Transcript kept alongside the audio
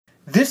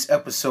This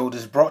episode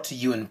is brought to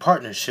you in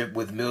partnership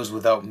with Meals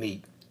Without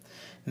Meat.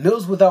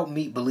 Meals Without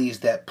Meat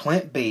believes that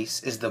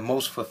plant-based is the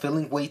most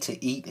fulfilling way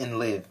to eat and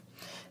live.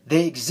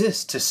 They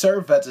exist to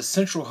serve as a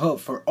central hub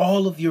for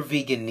all of your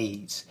vegan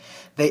needs.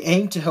 They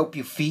aim to help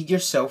you feed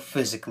yourself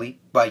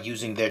physically by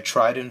using their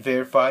tried and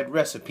verified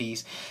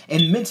recipes,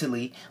 and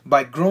mentally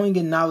by growing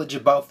in knowledge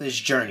about this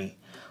journey.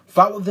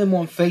 Follow them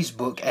on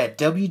Facebook at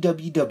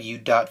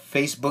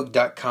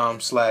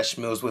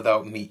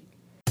www.facebook.com/mealswithoutmeat.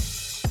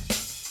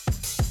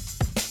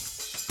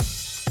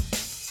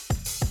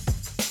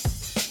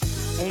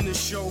 On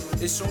this show,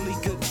 it's only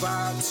good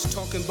vibes.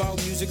 Talking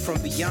about music from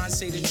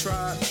Beyonce to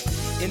Tribe.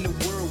 In the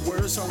world where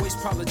it's always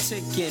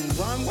politicking.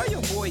 Ron, why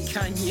your boy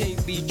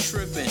Kanye be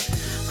tripping?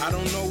 I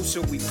don't know,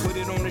 so we put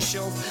it on the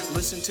shelf.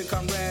 Listen to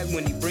Conrad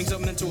when he brings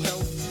up mental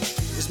health.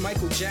 Is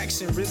Michael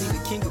Jackson really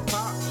the king of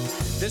pop?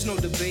 There's no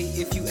debate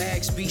if you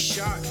ask, be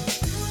shocked.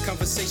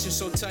 Conversation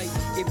so tight,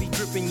 it be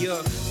gripping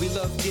ya. We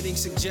love getting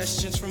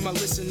suggestions from our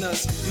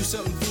listeners. Do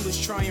something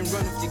foolish, try and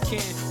run if you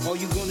can. All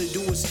you gonna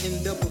do is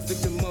end up a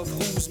victim of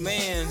Who's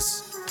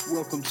Mans.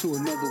 Welcome to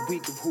another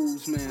week of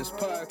Who's Mans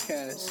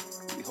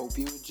podcast. We hope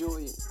you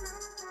enjoy it.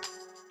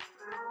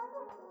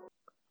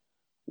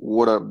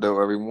 What up,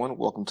 though, everyone?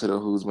 Welcome to the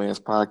Who's Mans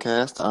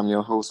podcast. I'm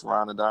your host,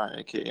 Ron Adine,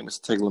 aka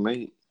Mr. Taylor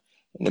Made.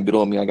 In the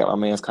middle of me, I got my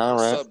man's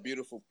Conrad. What's up,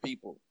 beautiful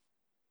people?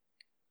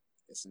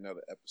 It's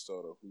another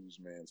episode of Who's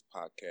Mans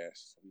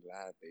podcast. We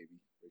live, baby.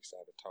 We're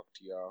excited to talk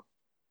to y'all.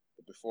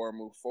 But before I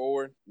move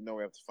forward, we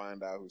have to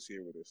find out who's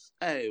here with us.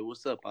 Hey,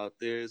 what's up out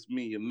there? It's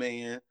me, your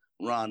man,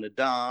 Ron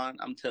Adine.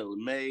 I'm Taylor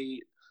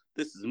Made.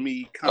 This is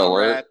me,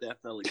 Conrad,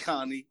 that fella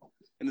Connie,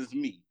 and it's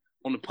me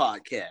on the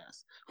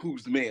podcast.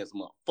 Who's Mans,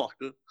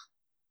 motherfucker?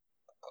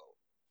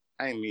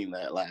 I didn't mean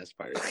that last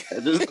part.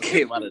 It just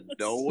came out of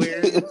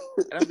nowhere. And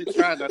I've been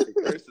trying not to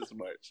curse as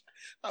much.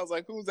 I was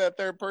like, who's that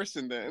third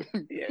person then?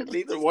 Yeah,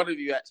 neither one of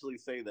you actually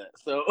say that.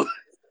 So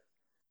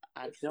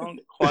I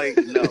don't quite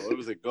know. It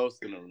was a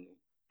ghost in the room,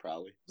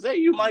 probably. Was that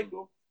you,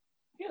 Michael?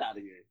 Get out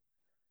of here.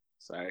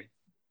 Sorry.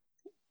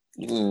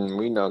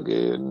 We know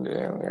good.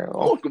 Yeah.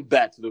 Welcome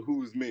back to the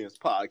Who's Mans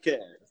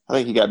podcast. I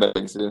think he got better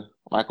things to do.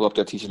 Michael up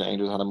there teaching the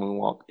angels how to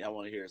moonwalk. Y'all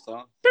want to hear a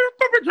song?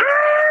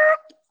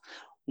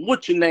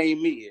 What your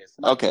name is?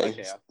 Okay,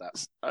 I'll stop.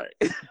 All right.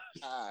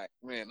 All right,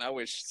 man. I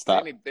wish.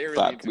 Stop. We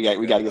got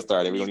to get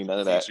started. We don't need none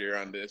of that.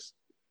 On this.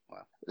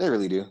 Wow. They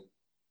really do.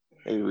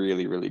 They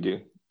really, really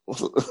do.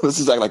 Let's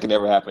just act like it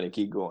never happened and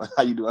keep going.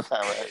 How you doing,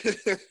 Conrad?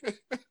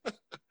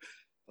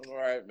 I'm all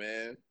right,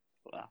 man.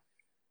 Wow.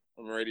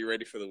 I'm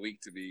ready for the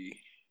weekend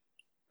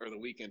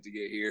to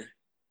get here.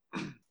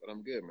 But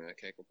I'm good, man. I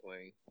can't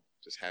complain.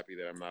 Just happy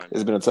that I'm not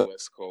It's been a tough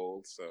West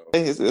cold. So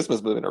this must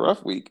have been a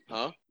rough week.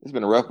 Huh? It's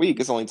been a rough week.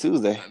 It's only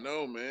Tuesday. I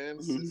know, man.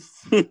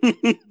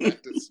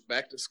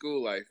 Back to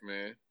school life,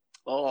 man.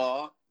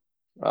 Oh,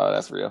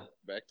 that's real.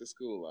 Back to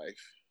school life.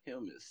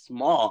 Him is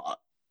smart.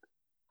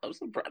 I'm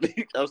so proud of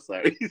you. I'm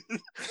sorry.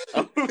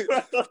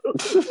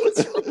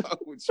 What's wrong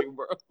with you,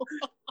 bro?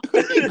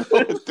 Him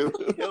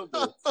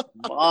is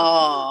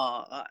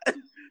smart.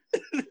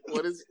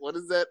 What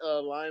is that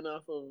line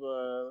off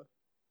of?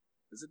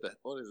 Is it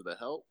the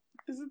help?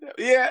 Is it that?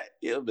 Yeah,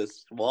 you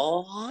was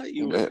smart.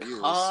 You was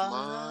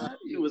smart.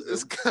 You was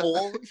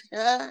important.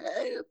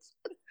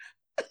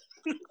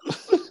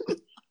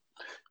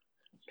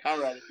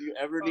 Conrad, if you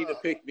ever need to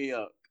pick me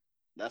up,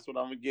 that's what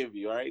I'm gonna give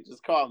you. All right,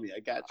 just call me. I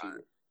got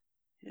you.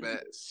 Man,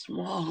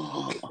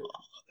 smart.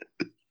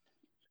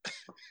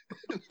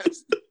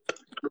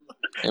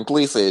 And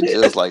please say it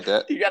just like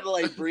that. You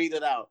gotta breathe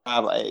it out.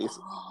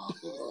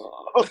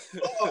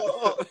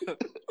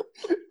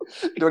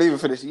 Don't even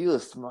finish. You a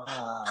smart.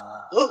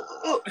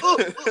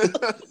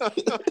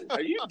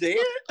 Are you dead?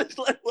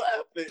 What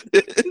happened?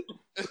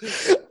 I'm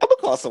gonna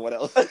call someone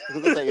else. Has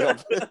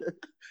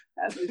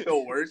it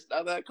feel worse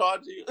now that I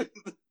called you?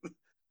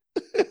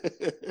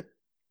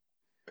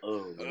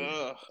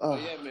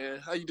 Yeah, man.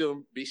 How you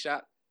doing,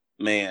 B-Shot?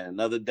 Man,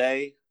 another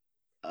day.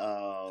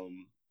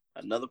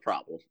 Another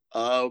problem.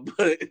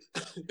 But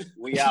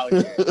we out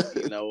here.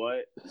 You know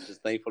what?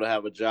 Just thankful to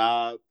have a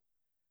job.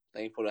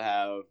 Thankful to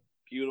have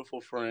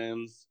beautiful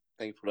friends.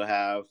 Thankful to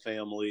have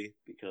family.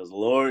 Because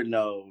Lord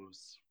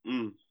knows,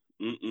 the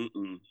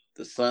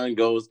sun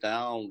goes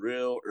down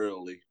real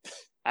early.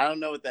 I don't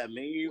know what that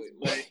means,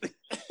 but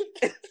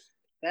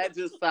that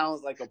just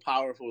sounds like a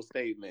powerful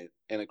statement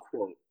and a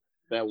quote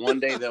that one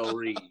day they'll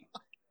read.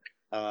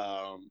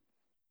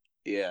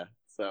 Yeah.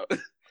 So, how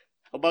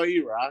about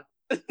you, Rock?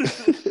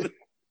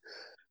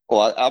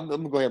 Well, I'm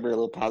going to bring a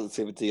little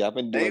positivity. I've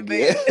been doing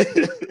good.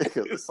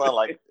 Because it sounds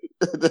like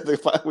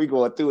we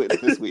going through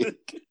it this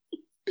week.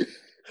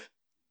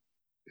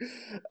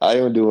 I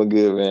am doing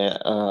good, man.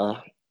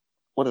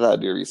 What did I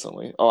do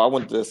recently? Oh, I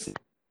went to this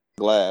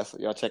Glass.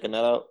 Y'all checking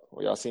that out?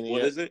 Or y'all seen it yet?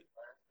 What is it?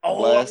 Oh,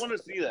 Glass. I want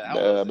to see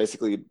that.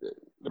 Basically,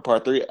 the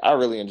part 3. I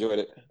really enjoyed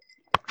it.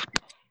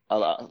 I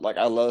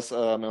love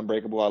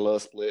Unbreakable. I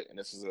love Split, and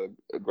this is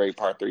a great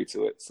part 3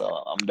 to it. So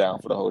I'm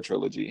down for the whole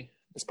trilogy.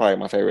 It's probably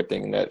my favorite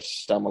thing that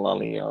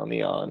Shyamalan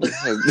Leon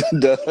has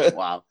done.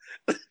 Wow.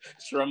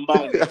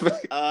 Stromboli.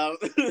 I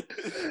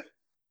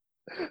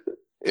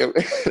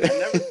never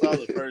saw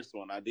the first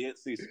one. I did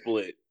see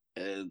Split,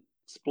 and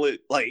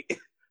Split like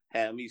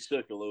had me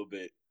shook a little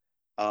bit.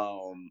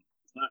 That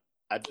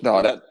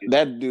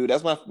dude,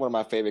 that's one of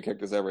my favorite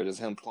characters ever. Just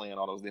him playing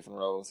all those different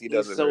roles. He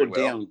does it so very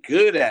well. Damn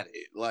good at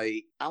it.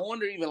 Like, I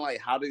wonder even like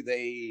how do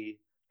they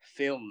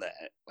film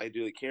that? Like,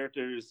 do the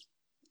characters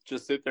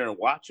just sit there and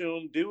watch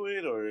him do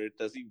it, or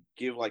does he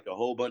give like a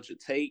whole bunch of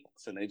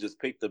takes and they just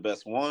pick the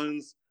best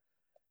ones?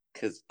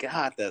 Because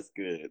God, that's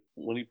good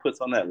when he puts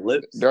on that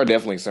lips. There are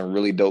definitely some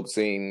really dope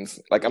scenes.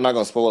 Like, I'm not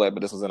gonna spoil it,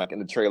 but this was in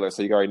the trailer,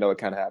 so you already know what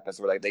kind of happens.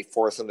 Where like they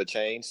force him to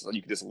change, so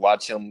you can just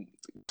watch him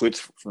switch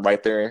from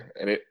right there,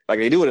 and it like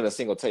they do it in a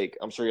single take.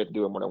 I'm sure you have to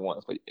do it more than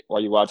once, but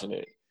while you're watching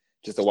it,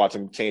 just to watch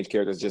him change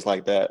characters just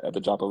like that at the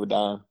drop of a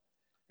dime,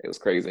 it was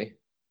crazy.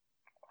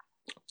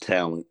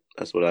 Talent.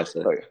 That's what I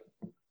said.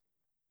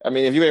 I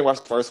mean, if you ain't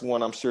watched the first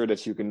one, I'm sure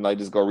that you can like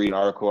just go read an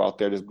article out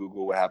there, just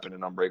Google what happened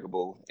in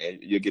Unbreakable, and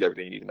you'll get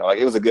everything you need to know. Like,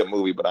 it was a good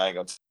movie, but I ain't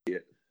gonna see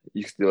it.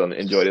 You still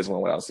enjoy this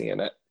one without seeing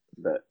that.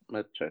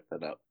 Let's check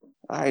that out.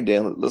 All right,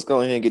 Dan, let's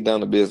go ahead and get down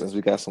to business. We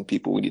got some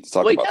people we need to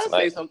talk about tonight. Can I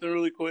say something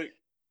really quick?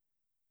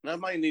 I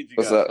might need you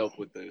guys' help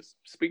with this.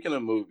 Speaking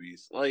of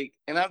movies,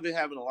 and I've been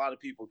having a lot of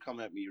people come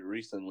at me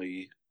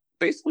recently,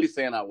 basically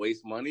saying I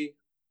waste money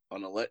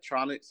on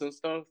electronics and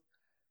stuff.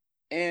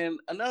 And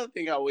another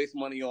thing I waste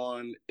money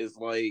on is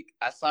I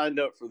signed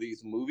up for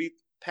these movie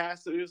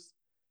passes.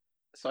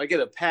 So I get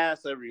a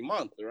pass every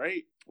month,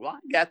 right? Well, I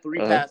got 3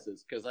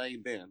 passes because I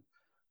ain't been.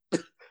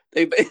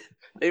 they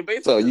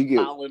basically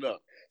piling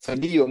up. So I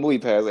give you a movie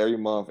pass every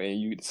month,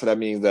 and so that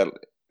means that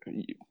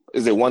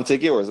is it one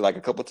ticket or is it like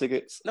a couple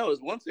tickets? No,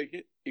 it's one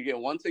ticket. You get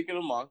one ticket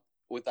a month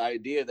with the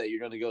idea that you're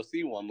going to go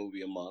see one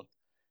movie a month.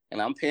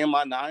 And I'm paying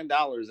my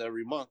 $9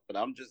 every month, but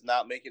I'm just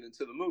not making it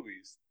to the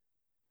movies.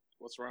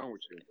 What's wrong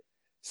with you?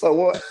 So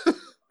what?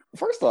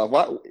 First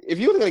off, if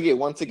you were going to get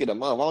one ticket a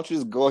month, why don't you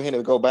just go ahead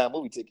and go buy a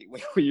movie ticket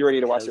when you're ready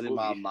to watch a movie? In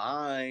my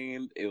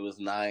mind, it was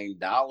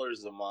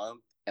 $9 a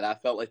month, and I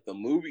felt like the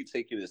movie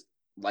ticket is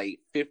like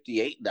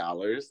 $58.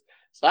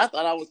 So I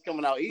thought I was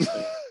coming out even.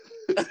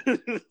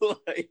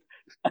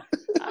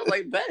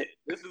 I bet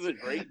this is a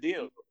great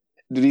deal.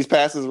 Do these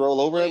passes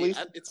roll over at least?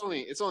 It's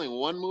only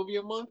one movie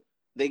a month.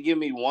 They give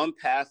me one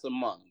pass a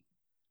month,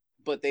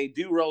 but they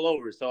do roll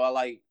over. So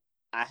I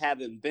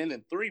haven't been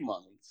in 3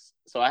 months,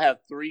 so I have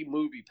 3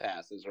 movie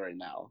passes right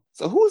now.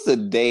 So who's the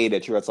day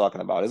that you are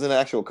talking about? Is it an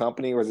actual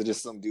company, or is it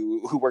just some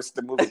dude who works at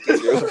the movie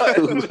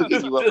theater who's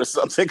hooking you up or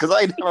something? Because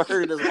I never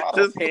heard of this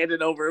model. Just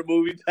handing over a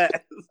movie pass.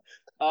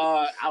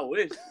 I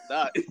wish.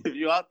 If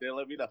you out there,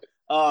 let me know.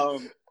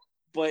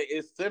 But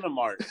it's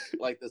Cinemark,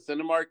 like the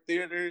Cinemark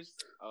theaters.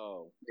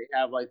 Oh, they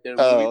have their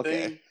movie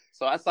thing.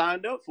 So I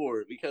signed up for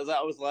it because I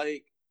was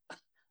like,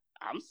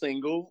 I'm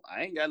single.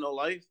 I ain't got no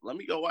life. Let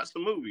me go watch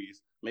some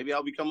movies. Maybe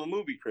I'll become a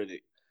movie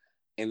critic.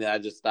 And then I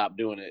just stopped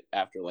doing it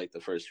after the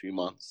first few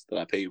months that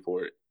I paid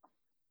for it.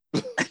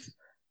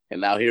 And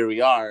now here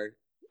we are.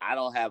 I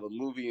don't have a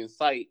movie in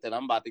sight that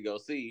I'm about to go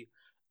see.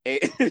 And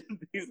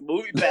these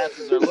movie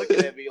passes are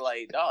looking at me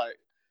like, dog,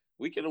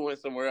 we could have went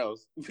somewhere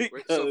else. Wait,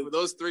 so for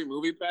those 3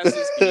 movie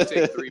passes, can you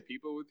take 3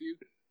 people with you?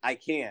 I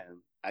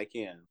can.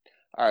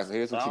 All right, so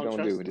here's what you're going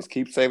to do. Just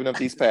keep saving up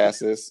these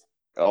passes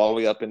all the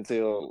way up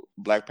until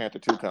Black Panther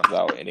 2 comes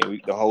out, and then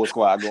the whole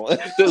squad going.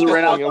 Just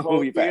rent out the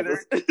movie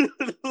passes.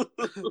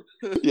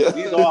 Yeah.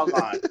 These are all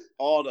mine.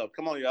 All up.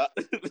 Come on, y'all.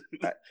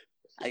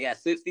 I got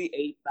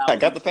 68,000. I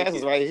got the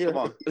passes right here.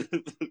 Come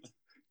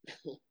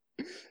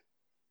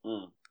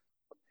on.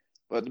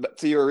 But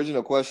to your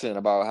original question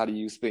about how do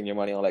you spend your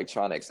money on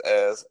electronics,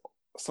 as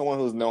someone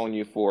who's known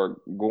you for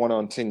going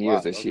on 10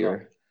 years this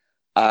year,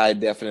 I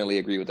definitely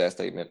agree with that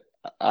statement.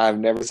 I've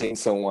never seen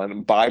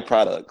someone buy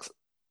products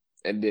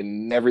and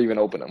then never even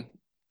open them.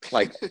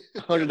 Like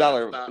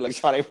 $100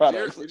 electronic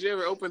products. Did you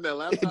ever open that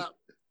laptop?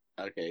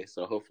 Okay,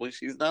 so hopefully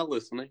she's not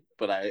listening,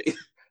 but I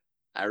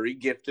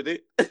re-gifted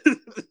it.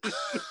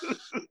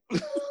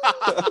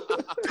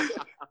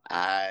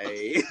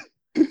 I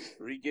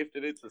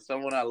re-gifted it to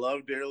someone I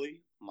love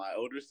dearly, my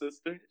older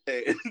sister.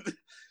 And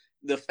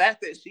the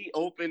fact that she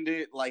opened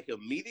it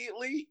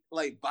immediately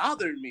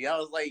bothered me. I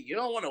was like, you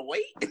don't want to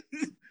wait?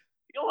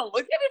 You don't want to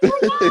look at it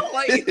for a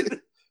while?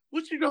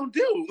 What you gonna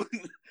do?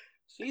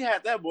 She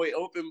had that boy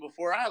open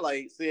before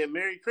I said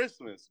Merry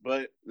Christmas.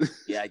 But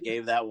yeah, I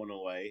gave that one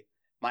away.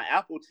 My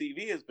Apple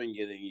TV has been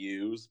getting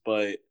used,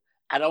 but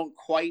I don't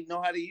quite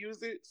know how to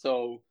use it.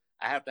 So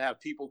I have to have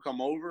people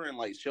come over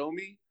and show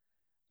me.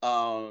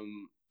 I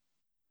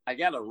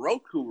got a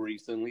Roku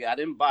recently. I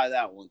didn't buy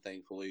that one,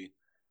 thankfully,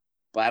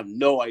 but I have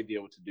no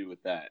idea what to do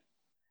with that.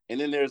 And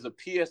then there's a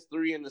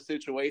PS3 in the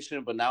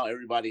situation, but now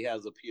everybody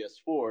has a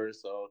PS4,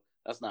 so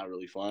that's not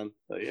really fun.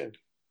 So yeah.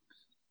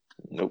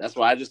 Nope. That's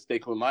why I just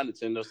stick with my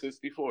Nintendo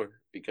 64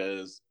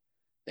 because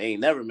they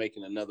ain't never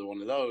making another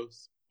one of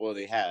those. Well,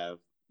 they have,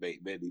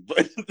 maybe,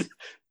 but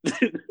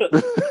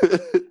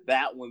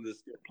that one is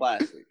still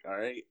plastic. All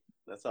right,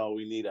 that's all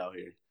we need out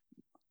here.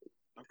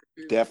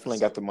 Definitely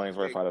got the money's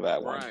worth out of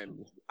that Brian,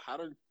 one. how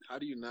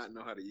do you not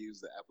know how to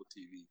use the Apple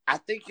TV? I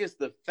think it's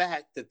the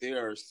fact that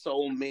there are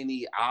so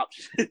many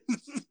options.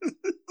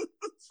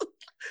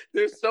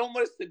 There's so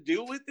much to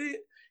do with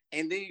it,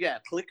 and then you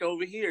gotta click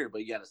over here,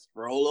 but you gotta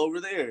scroll over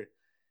there.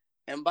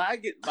 And by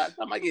the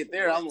time I get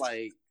there, I'm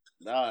like,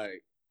 dog,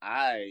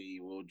 I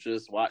will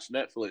just watch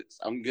Netflix.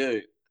 I'm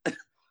good.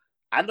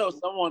 I know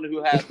someone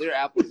who has their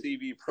Apple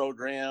TV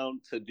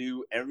programmed to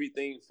do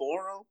everything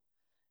for them,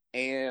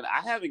 and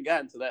I haven't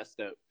gotten to that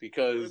step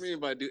because What do you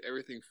mean by do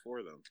everything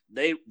for them?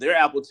 their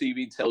Apple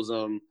TV tells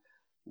them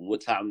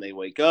what time they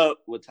wake up,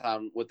 what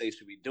they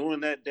should be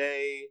doing that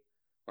day,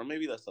 or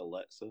maybe that's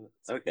Alexa.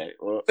 Okay,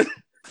 well,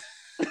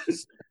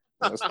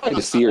 It's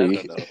probably Siri.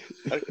 I don't know.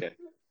 Okay.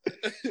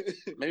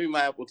 Maybe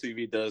my Apple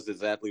TV does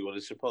exactly what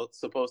it's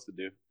supposed to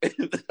do.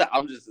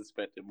 I'm just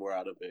expecting more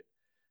out of it.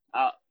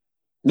 I'll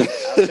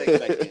check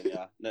back in,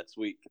 y'all. Next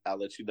week, I'll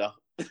let you know.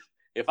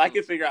 If I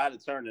can figure out how to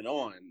turn it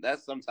on,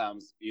 that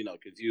sometimes,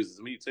 confuses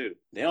me too.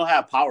 They don't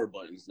have power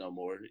buttons no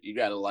more. You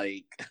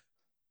gotta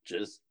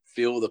just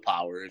feel the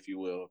power, if you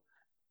will.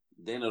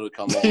 Then it'll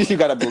come on. You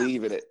gotta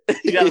believe in it.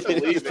 You gotta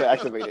believe it to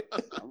activate it.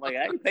 I'm like,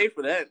 I can pay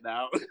for that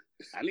now.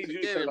 I need you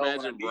I to can't turn it on when I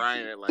imagine need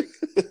Brian you. at like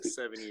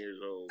 7 years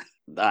old.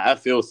 Nah, I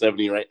feel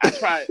 70 right. I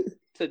tried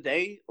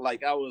today,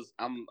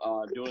 I'm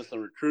doing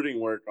some recruiting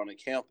work on a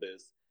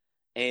campus,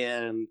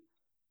 and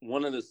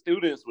one of the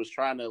students was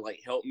trying to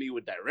help me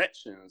with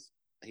directions.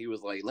 He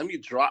was like, let me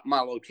drop my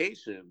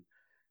location.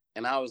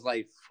 And I was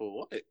like, for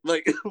what?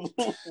 What am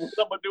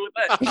I do with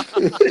that?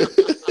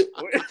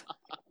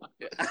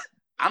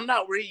 I'm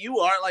not where you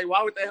are.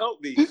 Why would they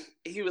help me?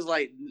 He was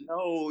like,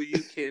 no, you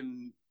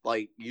can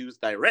use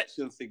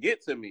directions to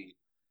get to me.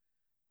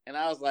 And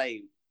I was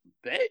like,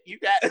 bet you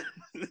got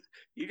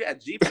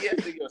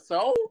GPS in your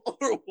soul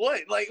or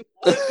what? What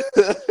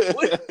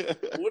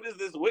is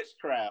this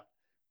witchcraft?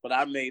 But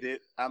I made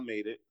it. I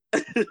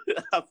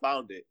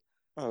found it.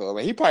 Oh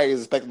man, he probably is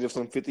expecting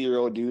some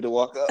 50-year-old dude to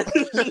walk up.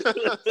 This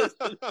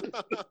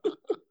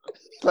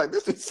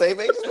is the same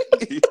age as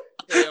me.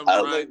 Hey, I'm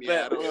Brian.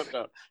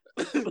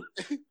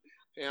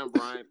 Hey, I'm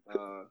Brian.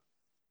 Yeah,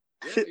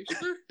 you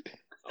sure?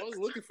 I was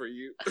looking for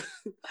you.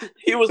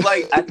 He was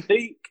like, I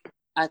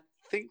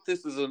think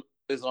this is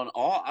on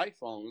all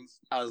iPhones.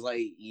 I was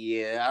like,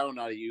 yeah, I don't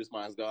know how to use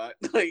mine, God.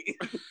 Get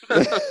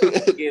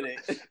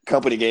it.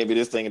 Company gave me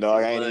this thing,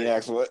 dog. I ain't even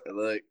asked for it.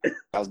 Look,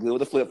 I was good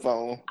with the flip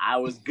phone. I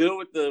was good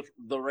with the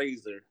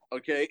Razor.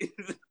 Okay,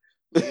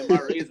 me and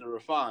my Razor were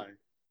fine.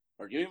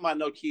 Or give me my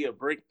Nokia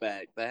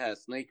Brickback that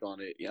has Snake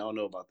on it. Yeah, I don't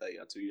know about that.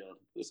 Y'all too young.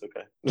 It's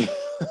okay.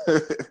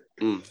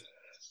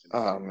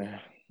 Oh man.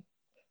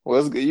 Well,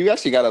 it's good. You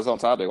actually got us on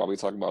topic while we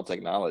talking about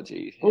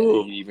technology.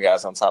 Ooh. You even got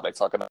us on topic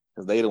talking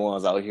because they the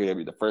ones out here that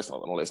be the first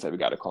one on the list that we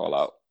got to call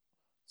out.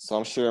 So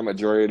I'm sure a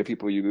majority of the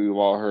people you've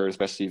all heard,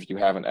 especially if you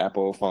have an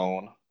Apple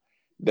phone,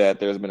 that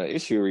there's been an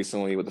issue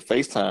recently with the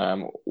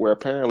FaceTime where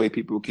apparently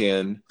people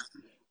can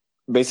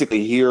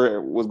basically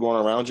hear what's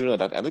going around you. I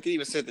think it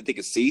even said that they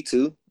could see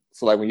too.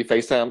 So when you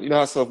FaceTime, you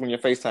know how when you're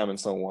FaceTiming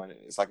someone,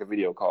 it's like a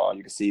video call.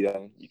 You can see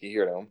them, you can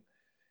hear them.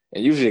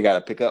 And usually you got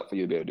to pick up for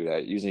you to be able to do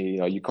that. Usually,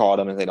 you call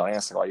them and they don't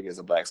answer, all you get is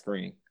a black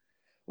screen.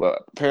 Well,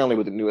 apparently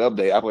with the new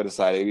update, Apple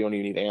decided we don't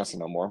even need to answer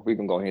no more. We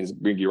can go ahead and just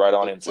bring you right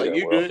on into it.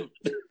 You good?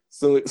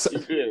 So, You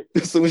good?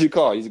 As soon as you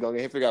call, you just go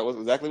ahead and figure out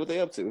exactly what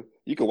they're up to.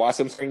 You can watch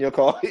them screen your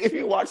call. If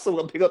you watch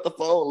someone pick up the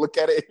phone, look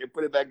at it, and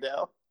put it back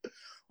down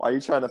while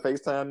you're trying to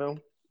FaceTime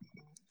them,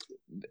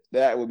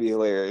 that would be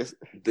hilarious.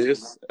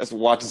 That's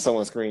watching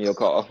someone screen your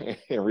call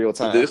in real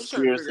time. This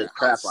scares the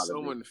crap out of me.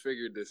 Someone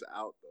figured this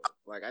out, though.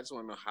 I just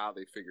want to know how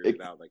they figured it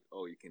out.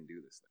 You can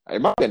do this.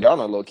 It might have been down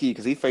on low key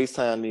because he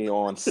FaceTimed me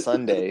on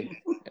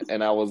Sunday,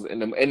 and I was in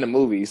the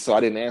movie, so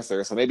I didn't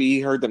answer. So maybe he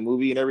heard the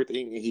movie and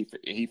everything, and he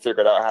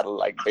figured out how to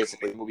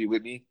basically movie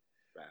with me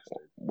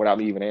without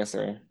me even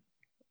answering.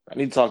 I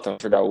need to talk to him,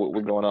 figure out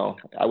what's going on.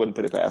 I wouldn't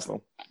put it past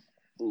him.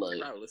 He's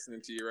probably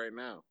listening to you right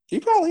now. He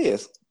probably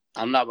is.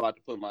 I'm not about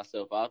to put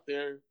myself out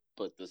there,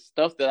 but the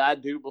stuff that I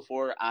do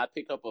before I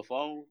pick up a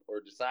phone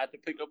or decide to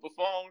pick up a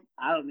phone,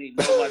 I don't need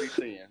nobody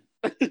seeing.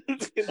 I'm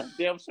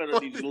damn sure I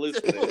don't need you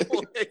listening.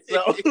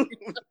 So,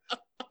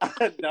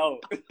 I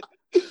don't.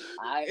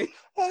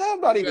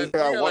 I'm not even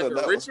sure I want to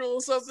know. A ritual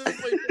or something?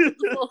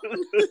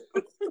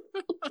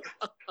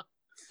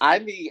 I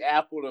need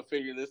Apple to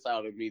figure this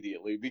out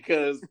immediately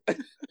because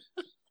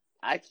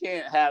I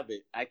can't have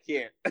it. I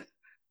can't.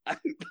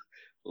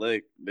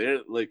 Look,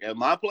 at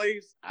my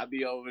place, I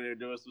be over there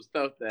doing some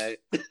stuff that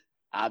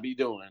I be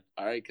doing,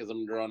 all right, because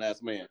I'm a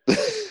grown-ass man.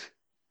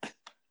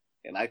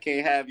 And I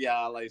can't have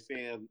y'all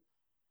saying,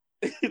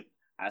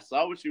 I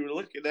saw what you were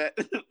looking at,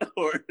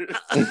 or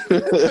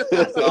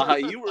I saw how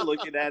you were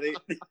looking at it.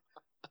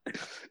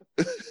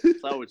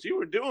 Saw what you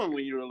were doing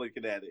when you were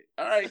looking at it.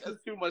 All right,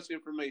 that's too much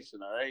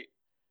information, all right?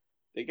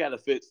 They got to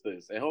fix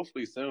this, and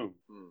hopefully soon.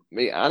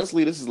 Me,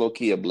 honestly, this is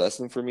low-key a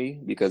blessing for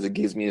me because it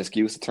gives me an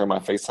excuse to turn my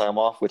FaceTime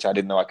off, which I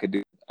didn't know I could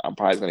do. I'm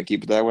probably going to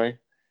keep it that way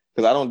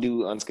because I don't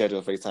do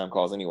unscheduled FaceTime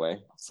calls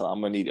anyway. So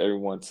I'm going to need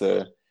everyone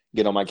to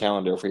get on my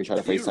calendar before you try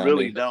to You FaceTime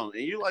really me. don't.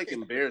 And you like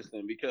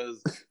embarrassing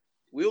because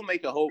we'll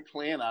make a whole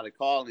plan out of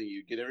calling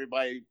you, get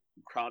everybody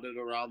crowded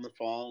around the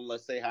phone,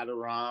 let's say hi to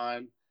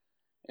Ron,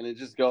 and it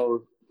just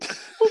goes.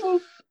 I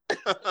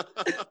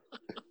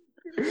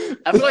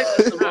feel like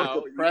that's the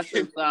most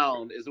depressing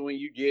sound is when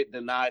you get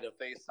denied a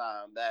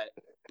FaceTime. That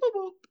boop,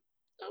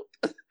 boop,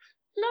 boop.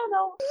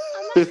 No,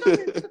 I'm not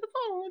coming to the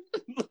phone.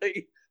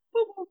 Like,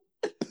 boop, boop.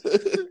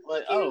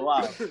 Like, oh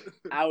wow,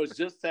 I was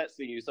just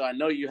texting you, so I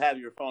know you have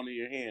your phone in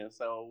your hand.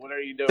 So what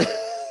are you doing?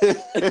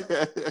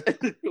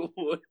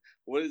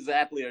 What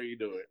exactly are you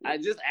doing? I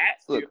just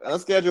asked you. Look,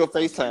 unscheduled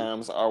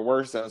FaceTimes are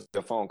worse than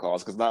the phone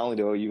calls because not only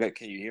do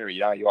can you hear me,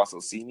 you also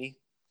see me.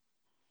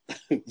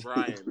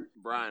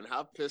 Brian,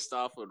 how pissed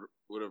off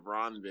would have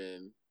Ron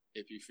been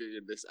if you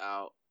figured this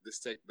out?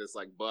 This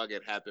like bug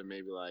had happened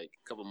maybe like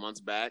a couple months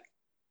back,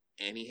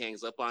 and he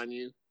hangs up on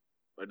you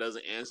or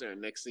doesn't answer,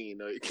 and next thing you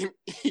know,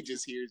 he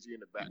just hears you in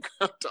the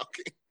background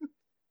talking.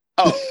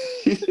 Oh,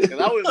 because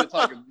I would have been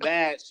talking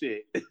bad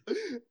shit.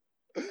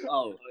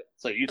 Oh,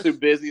 so you too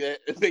busy to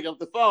pick up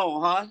the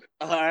phone, huh?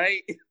 All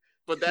right.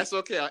 But that's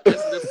okay. I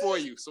answered it for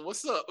you. So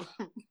what's up?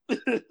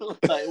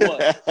 Like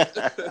what?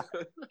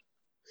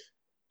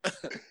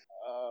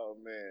 Oh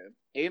man!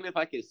 And if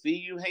I could see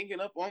you hanging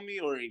up on me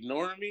or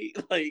ignoring me,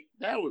 like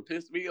that would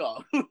piss me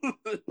off.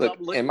 Look,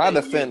 in my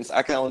defense,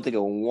 I can only think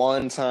of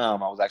one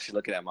time I was actually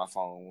looking at my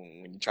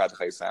phone when you tried to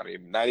FaceTime me.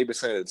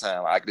 90% of the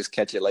time, I could just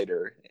catch it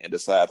later and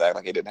decide to act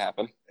like it didn't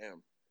happen.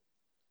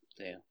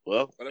 Damn.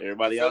 Well,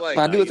 everybody else. Like,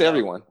 I do it to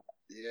everyone.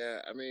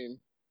 Yeah, I mean,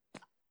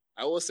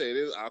 I will say it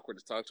is awkward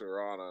to talk to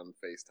Ron on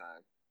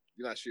FaceTime.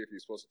 You're not sure if you're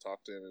supposed to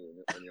talk to him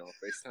when you're on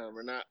FaceTime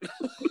or not.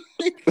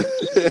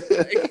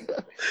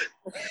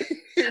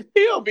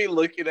 He'll be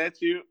looking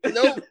at you.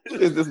 Nope.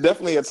 It's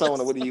definitely a tone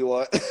of what do you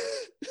want?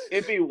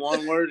 It'd be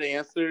one word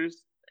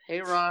answers.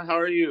 Hey Ron, how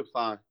are you?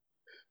 Fine.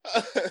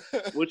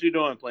 What you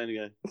doing? Playing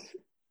again.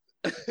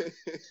 I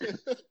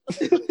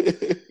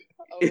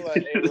was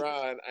like, hey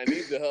Ron, I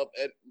need the help.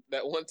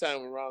 That one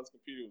time when Ron's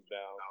computer was down,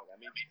 I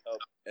need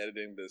help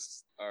editing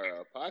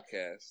our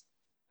podcast.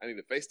 I need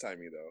to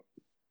FaceTime you though.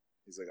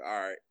 He's like, all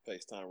right,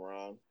 FaceTime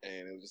Ron.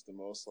 And it was just the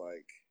most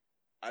like,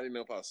 I didn't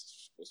know if I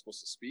was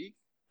supposed to speak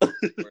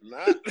or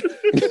not.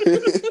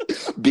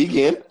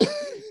 Begin.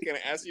 Can I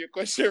ask you a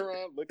question,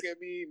 Ron? Look at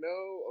me.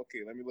 No. Okay,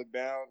 let me look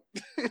down.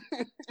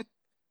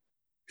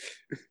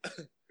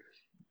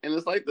 And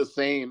it's like the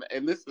same.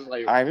 And this is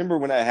like, I remember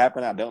when that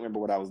happened. I don't remember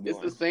what I was doing.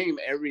 It's the same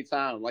every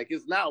time. Like,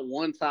 it's not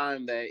one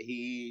time that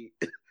he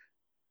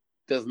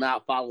does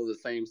not follow the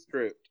same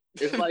script.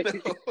 It's like,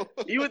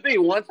 you would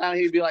think one time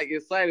he'd be like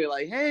excited,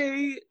 like,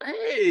 hey,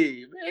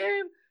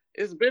 man,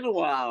 it's been a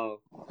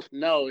while.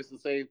 No, it's the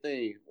same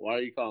thing. Why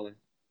are you calling?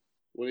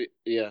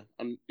 Yep.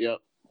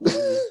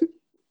 Mm-hmm.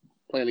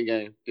 Playing the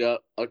game. Yep.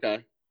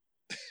 Okay.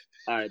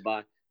 All right,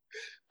 bye.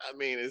 I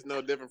mean, it's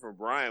no different from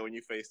Brian when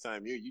you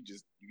FaceTime you.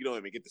 You don't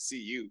even get to see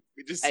you.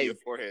 We just see your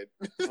forehead.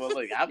 Well,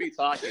 look, I'll be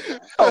talking.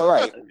 Oh,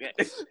 right. Okay.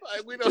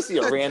 Like, we don't see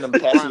a random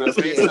patch of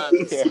FaceTime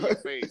to see your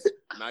face.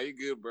 Now you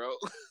good, bro.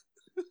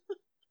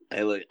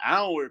 Hey, look, I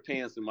don't wear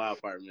pants in my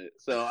apartment,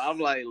 so I'm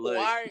like, look.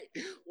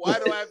 Why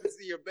do I have to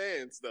see your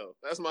bands, though?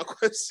 That's my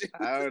question.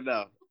 I don't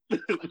know.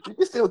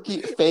 You still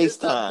keep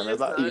FaceTime.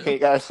 You ain't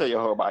got to show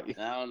your whole body.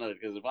 I don't know,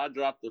 because if I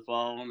drop the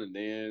phone and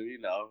then,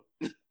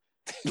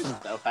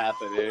 stuff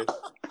happening.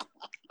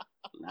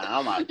 Nah,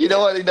 I'm out. You know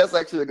what? That's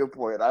actually a good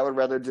point. I would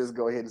rather just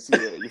go ahead and see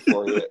your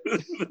forehead.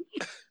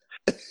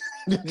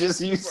 Just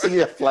you see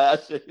a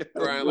flash.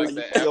 Brian, like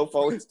the your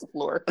phone hits the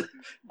floor.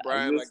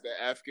 Brian, like the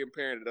African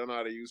parent that don't know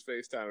how to use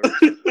FaceTime.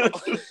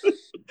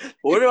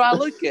 What do I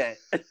look at?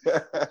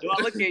 Do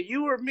I look at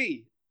you or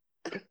me?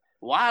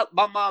 Why?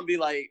 My mom be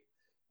like,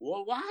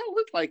 well, why I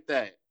look like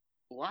that?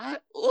 Why?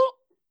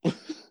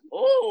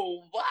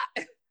 Oh,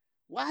 why?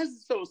 Why is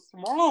it so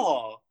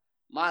small?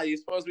 Ma, you're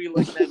supposed to be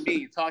looking at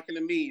me, talking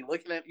to me,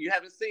 looking at you.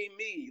 Haven't seen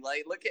me.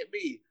 Like, look at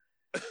me.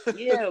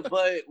 Yeah,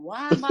 but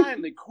why am I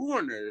in the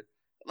corner?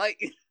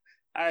 Like,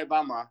 all right,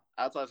 bye, Ma.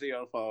 I'll talk to you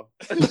on the phone.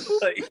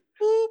 Like,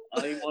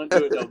 I don't even want to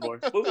do it no more.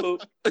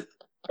 Boop,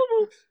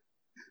 boop.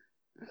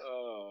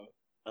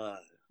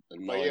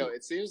 But yo,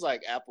 it seems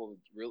like Apple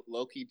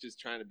low-key just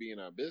trying to be in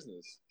our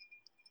business,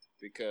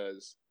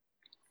 because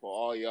for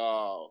all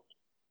y'all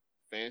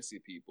fancy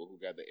people who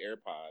got the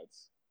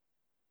AirPods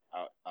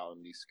out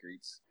in these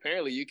streets,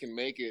 apparently you can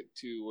make it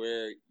to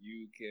where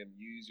you can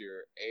use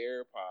your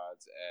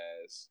AirPods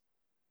as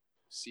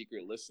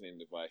secret listening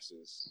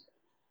devices.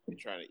 You're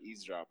trying to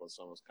eavesdrop on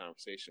someone's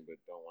conversation but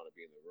don't want to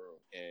be in the room,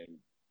 and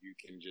you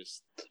can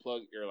just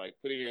put in your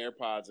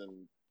AirPods,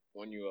 and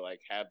when you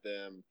have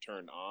them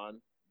turned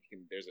on,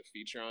 there's a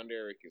feature on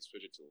there where you can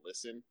switch it to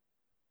listen,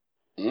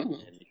 and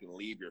you can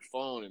leave your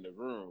phone in the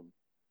room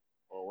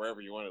or wherever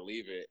you want to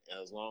leave it,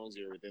 and as long as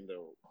you're within the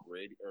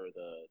radio or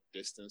the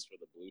distance for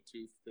the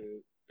Bluetooth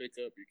to pick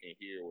up, you can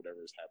hear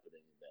whatever is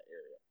happening in that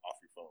area off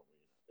your phone when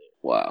you're not there.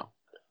 Wow,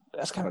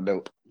 that's kind of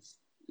dope.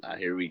 Now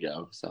here we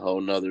go. It's a whole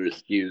nother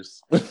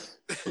excuse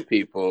for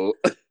people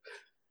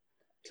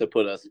to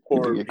put us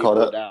poor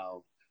people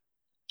down.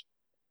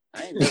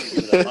 I ain't never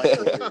giving up my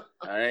cord.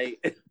 All right.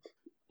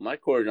 My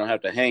cord gonna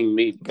have to hang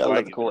me. Gotta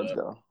let the cords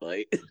go.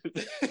 Like,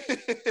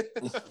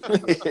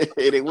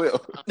 it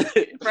will.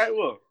 It probably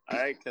will. All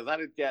right, because I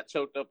just got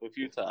choked up a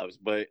few times,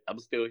 but I'm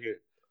still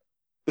here.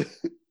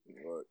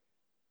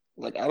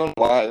 Like, I don't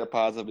know why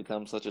AirPods have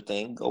become such a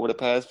thing over the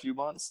past few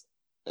months.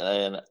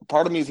 And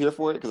part of me is here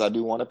for it because I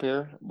do want a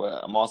pair,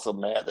 but I'm also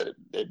mad that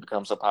they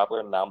become so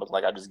popular. And now I'm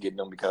like, I'm just getting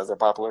them because they're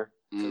popular.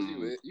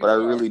 But I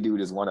really do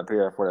just want a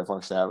pair for that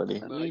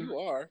functionality. No, you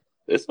are.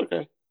 It's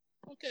okay.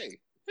 Okay.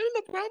 Ain't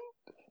no problem.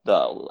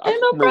 No, I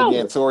bring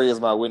in Tori as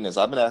my witness.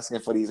 I've been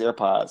asking for these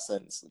AirPods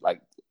since like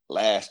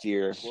last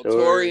year. Well,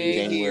 Tori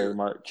ain't January, here.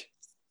 March.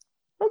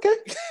 Okay,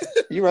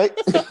 you're right.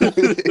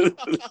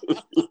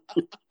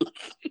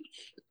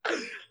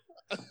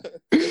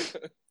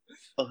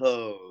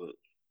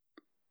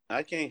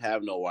 I can't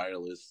have no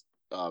wireless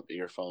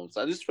earphones.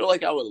 I just feel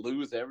like I would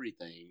lose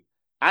everything.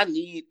 I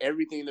need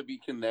everything to be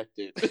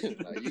connected.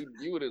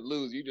 You wouldn't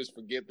lose. You just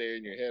forget they're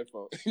in your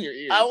headphones, in your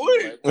ears. I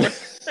would. Like,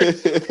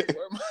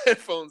 where are my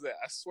headphones at?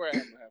 I swear I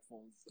have my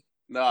headphones.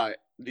 Nah,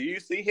 do you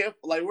see him?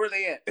 Like, where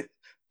they at?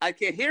 I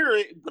can hear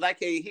it, but I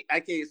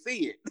can't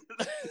see it.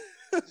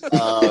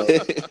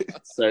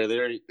 So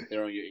they're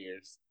on your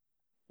ears.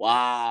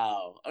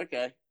 Wow.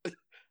 Okay.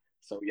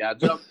 So yeah, I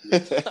jumped.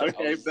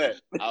 Okay, bet.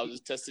 I was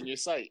just testing your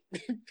sight.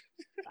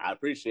 I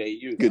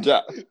appreciate you. Good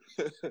job.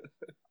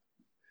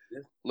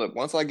 Look,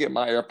 once I get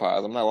my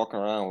AirPods, I'm not walking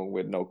around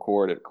with no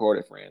corded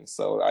friends.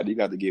 So I do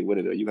got to get with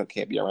it, or you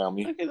can't be around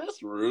me. Okay,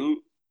 that's rude.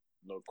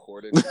 No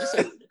corded.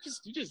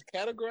 You just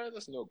categorize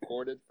us no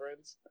corded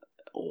friends.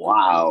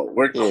 Wow,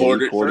 we're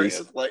corded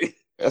friends. Like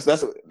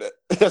that's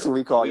what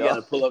we call you. Y'all. You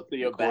gotta pull up to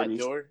your back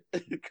door,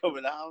 come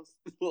in the house.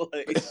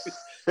 Like,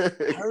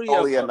 hurry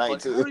only up, at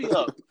night too. Hurry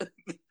up.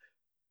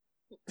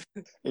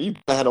 You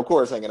had no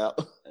cords hanging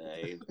out.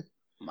 Hey,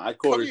 my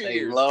cords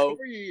hang low.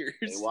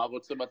 They wobble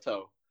to my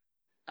toe.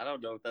 I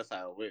don't know if that's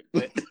how it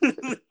went.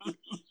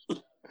 But...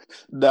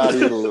 Not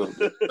even a little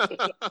bit.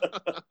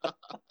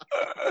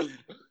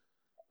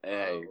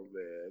 Hey, oh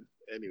man.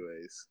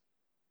 Anyways,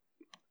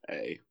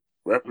 hey,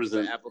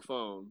 represent the Apple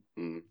phone.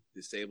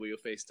 Disable your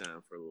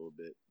FaceTime for a little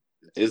bit.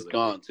 It's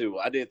gone too.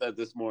 I did that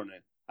this morning.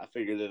 I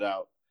figured it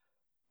out.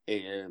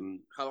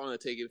 And how long did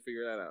it take you to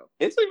figure that out?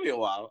 It took me a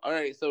while. All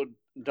right, so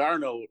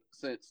Darnold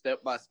sent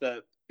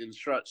step-by-step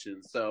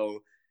instructions,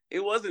 so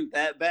it wasn't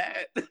that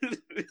bad.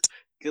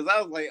 Because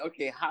I was like,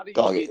 okay, how do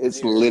you it's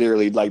there?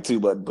 Literally like 2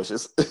 button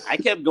pushes. I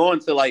kept going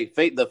to like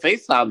the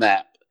FaceTime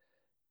app,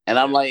 and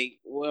I'm like,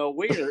 well,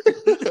 weird.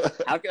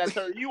 How can I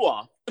turn you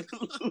off?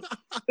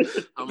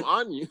 I'm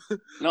on you.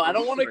 No, I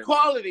don't want to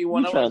call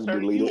anyone. I want to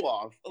turn you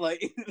off.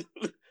 Like,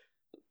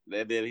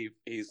 and then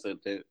he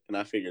sent it, and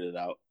I figured it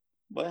out.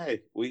 But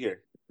hey, we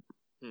here.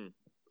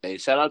 Hey,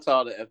 shout out to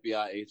all the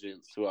FBI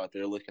agents who are out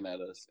there looking at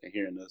us and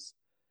hearing us.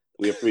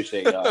 We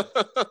appreciate y'all.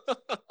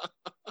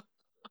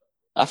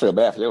 I feel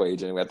bad for your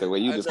agent after the way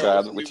you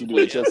described what you do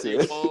at your city.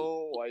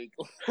 Like,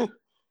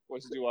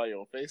 what you do while you're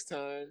on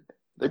FaceTime?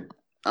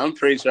 I'm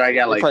pretty sure I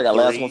got like probably got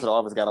last one to the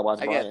office. Got to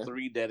watch. I Brian. got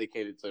 3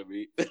 dedicated to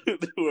me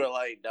who are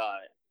like, nah.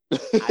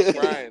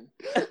 Brian.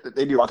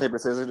 They do rock paper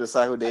scissors to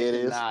decide who day it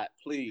is.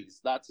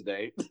 Not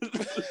today.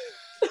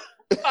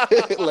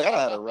 Look,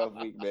 I had a rough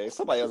week, man.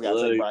 Somebody else got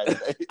to take Brian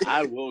today.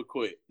 I will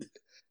quit.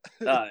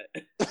 Brian.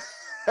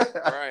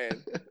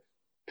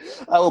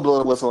 I will blow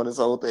the whistle on this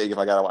whole thing if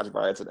I gotta watch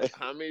Brian today.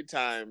 How many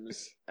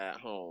times at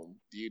home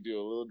do you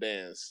do a little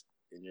dance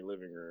in your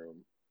living room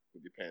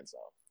with your pants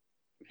off?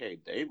 Okay,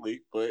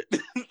 daily, but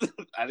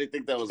I didn't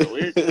think that was a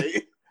weird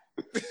thing.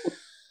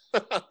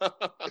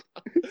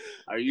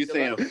 Are you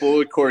saying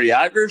full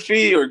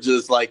choreography or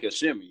just like a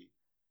shimmy?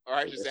 All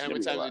right, just how many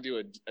times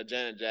you do a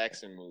Janet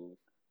Jackson move?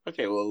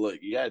 Okay, well, look,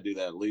 you gotta do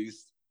that at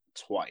least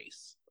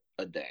twice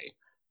a day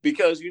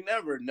because you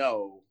never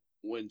know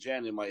when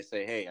Janet might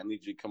say, hey, I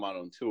need you to come out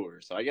on tour.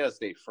 So I got to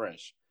stay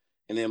fresh.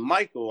 And then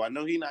Michael, I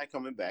know he's not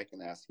coming back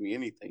and asking me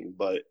anything,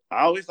 but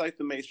I always like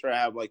to make sure I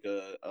have like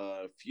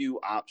a few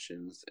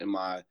options I'm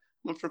a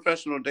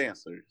professional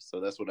dancer. So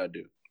that's what I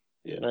do.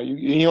 Yeah.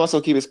 You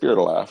also keep his spirit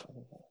alive.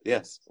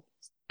 Yes.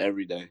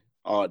 Every day.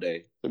 All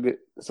day.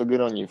 So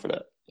good on you for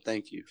that.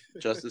 Thank you.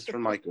 Justice for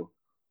Michael.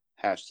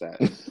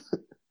 Hashtag.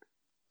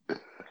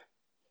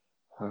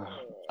 All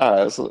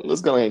right. So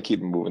let's go ahead and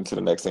keep moving to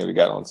the next thing we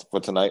got on for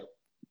tonight.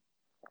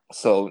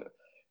 So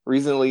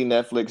recently,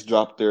 Netflix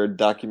dropped their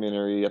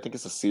documentary. I think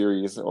it's a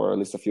series or at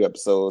least a few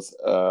episodes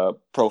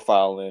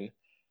profiling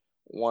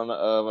one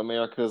of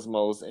America's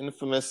most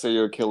infamous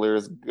serial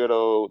killers, good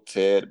old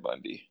Ted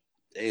Bundy.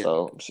 Damn.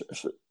 So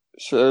I'm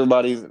sure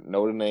everybody's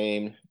know the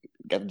name,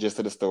 got the gist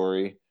of the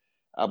story.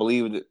 I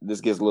believe that this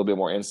gives a little bit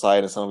more insight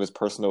into some of his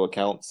personal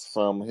accounts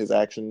from his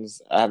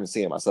actions. I haven't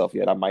seen it myself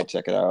yet. I might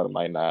check it out. I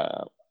might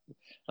not.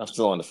 I'm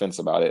still on the fence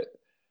about it.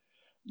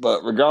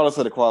 But regardless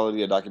of the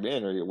quality of the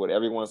documentary, what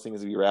everyone seems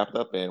to be wrapped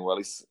up in, well, at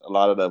least a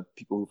lot of the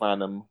people who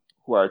find them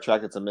who are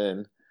attracted to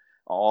men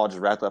are all just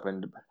wrapped up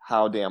in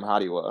how damn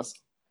hot he was.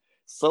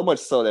 So much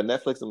so that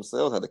Netflix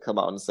themselves had to come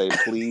out and say,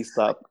 please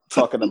stop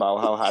talking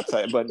about how hot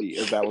Ted Bundy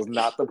is. That was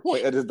not the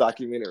point of this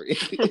documentary.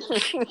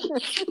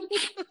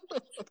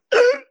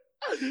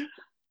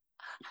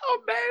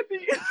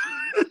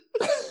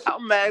 How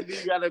mad do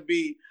you gotta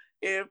be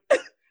if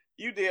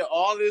you did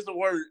all this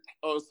work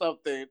or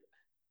something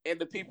and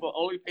the people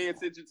only pay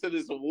attention to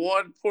this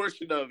one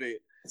portion of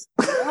it?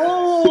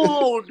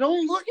 Oh,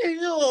 don't look at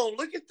him.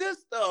 Look at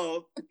this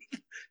stuff.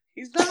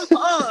 He's not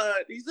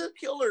hot. He's a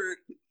killer.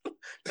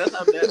 That's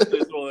how bad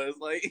this was.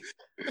 Like,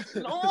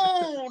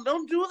 no,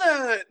 don't do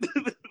that.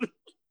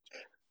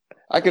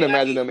 I can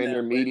imagine them in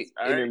their meetings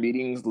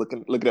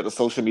looking at the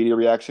social media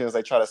reactions.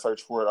 They try to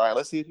search for it. All right,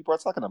 let's see what people are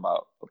talking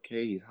about.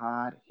 Okay, he's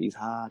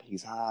hot.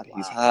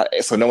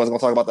 So no one's gonna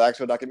talk about the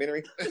actual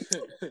documentary.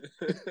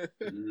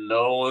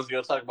 No one's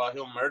gonna talk about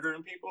him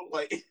murdering people.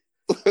 Like,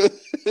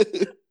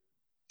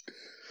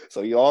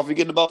 so you all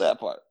forgetting about that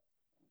part.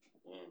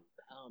 I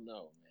don't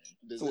know,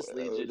 man. So,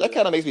 that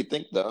kind of makes me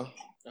think, though.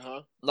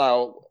 Uh-huh.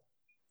 Now,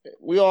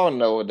 we all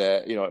know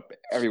that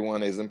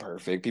everyone isn't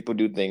perfect. People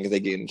do things, they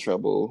get in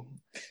trouble.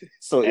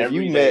 So if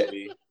you met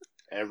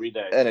every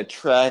day an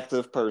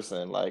attractive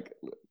person, like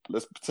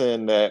let's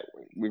pretend that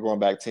we're going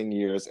back 10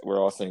 years, we're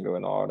all single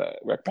and all that.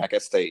 We're back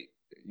at state.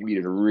 You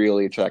meet a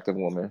really attractive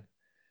woman,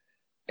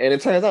 and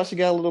it turns out she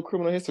got a little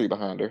criminal history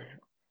behind her.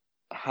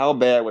 How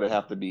bad would it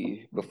have to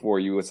be before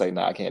you would say,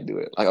 "No, I can't do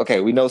it"? Like,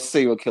 okay, we know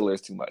serial killer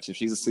is too much. If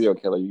she's a serial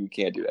killer, you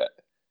can't do that.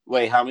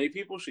 Wait, how many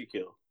people she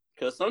killed?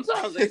 Because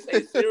sometimes they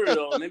say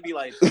serial and they be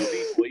like 2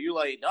 people. You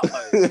like, no,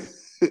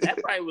 that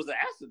probably was an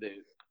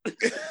accident.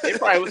 They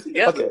probably was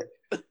together.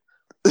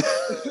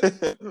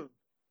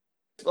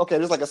 Okay,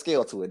 there's like a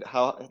scale to it.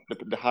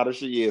 The hotter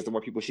she is, the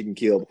more people she can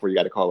kill before you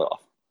got to call it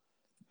off.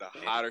 The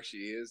hotter she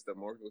is, the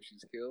more people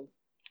she's killed.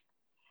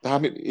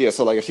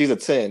 So like if she's a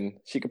 10,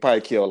 she could probably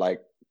kill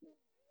like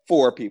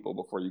 4 people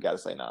before you got to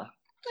say nah.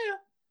 Yeah,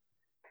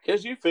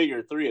 because you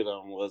figured 3 of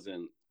them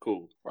wasn't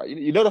cool, right?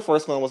 The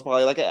first one was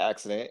probably like an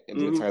accident, and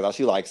then it turns out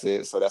she likes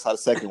it, so that's how the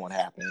second one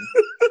happened.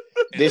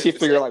 Then she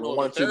figured like 1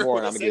 or 2 more,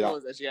 and I'm gonna get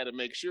out. That she had to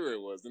make sure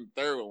it was. And the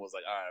third one was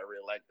like, all right, I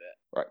really like that.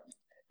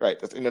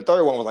 Right. And the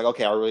third one was like,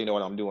 okay, I really know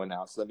what I'm doing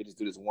now, so let me just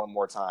do this one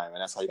more time,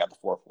 and that's how you got the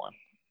 4th one.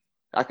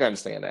 I can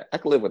understand that. I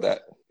can live with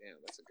that. Damn,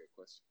 that's a good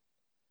question.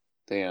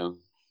 Damn.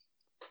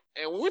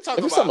 And when we're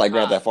talking about something like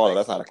Grand Theft Auto,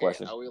 that's not a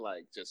question. Are we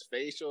like just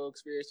facial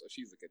experience, or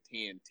she's like a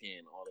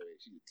 10-10 all the way?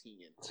 She's a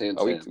 10. 10.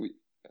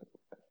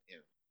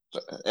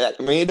 I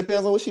mean, it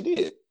depends on what she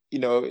did.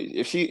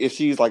 If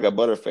she's like a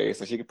butterface,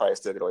 then she could probably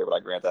still get away with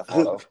like Grand Theft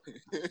Auto,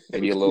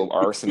 maybe a little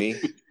larceny.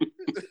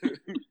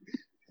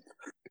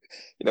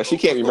 She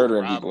can't be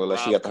murdering people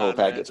unless she got the whole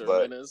package.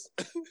 But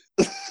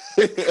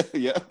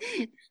yeah.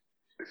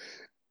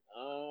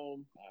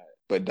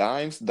 But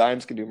dimes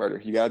can do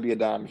murder. You gotta be a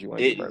dime if you want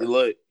to do murder.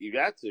 Look, you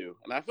got to,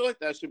 and I feel like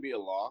that should be a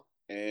law.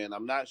 And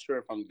I'm not sure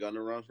if I'm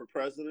gonna run for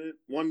president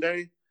one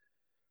day,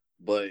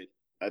 but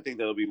I think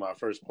that'll be my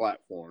first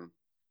platform.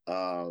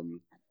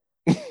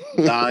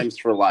 Dimes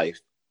for life.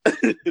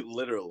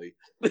 Literally.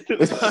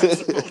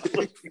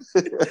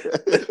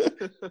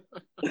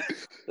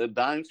 The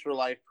Dimes for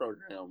Life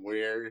program,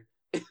 where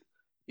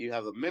you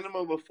have a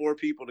minimum of 4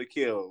 people to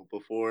kill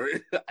before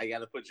I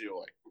gotta put you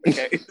away.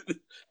 Okay.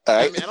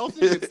 I mean, I don't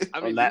think it's. I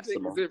mean,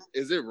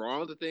 is it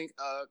wrong to think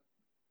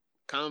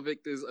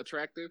convict is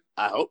attractive?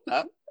 I hope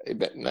not. It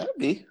better not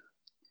be.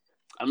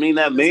 I mean,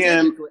 that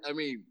man. I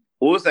mean,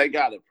 what was that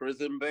guy? The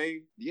prison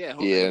babe? Yeah.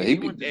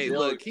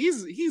 Look,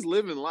 he's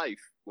living life.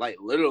 Like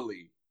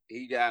literally,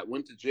 he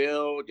went to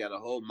jail, got a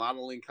whole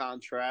modeling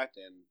contract,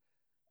 and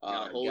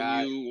got a whole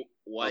new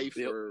wife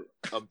or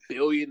a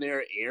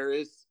billionaire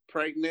heiress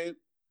pregnant.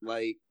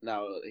 Like,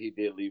 now he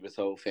did leave his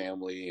whole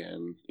family,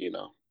 and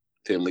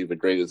didn't leave a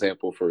great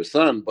example for his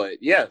son.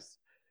 But yes,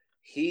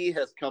 he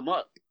has come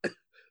up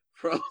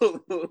from.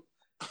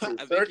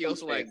 I think he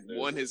also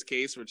won his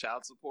case for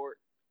child support.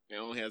 He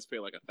only has to pay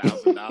like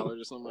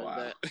 $1,000 or something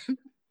like that.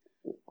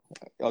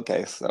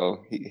 Okay,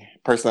 so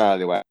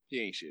personality-wise,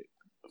 he ain't shit.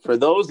 For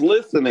those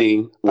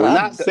listening, we're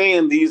not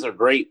saying these are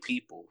great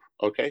people.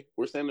 Okay,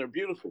 we're saying they're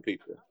beautiful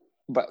people.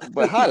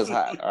 But hot is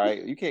hot. All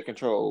right, you can't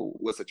control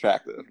what's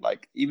attractive.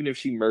 Like, even if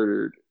she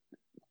murdered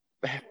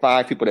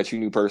 5 people that you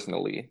knew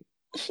personally,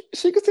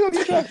 she could still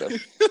be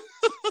attractive.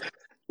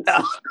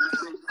 No.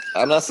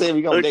 I'm not saying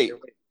we're gonna date,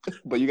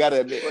 but you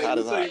gotta admit, hot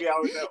is hot.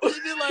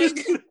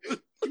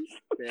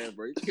 Damn,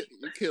 bro, you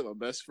kill my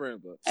best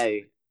friend, but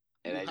hey,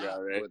 and that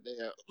y'all right?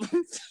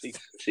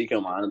 She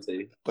killed my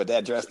auntie. But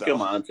that dress, killed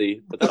my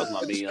auntie, but that was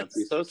my mean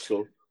auntie, so it's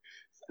cool.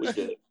 We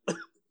good.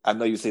 I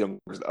know you see them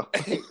though.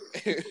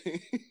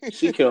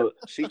 She killed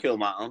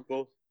my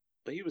uncle,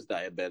 but he was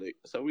diabetic,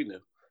 so we knew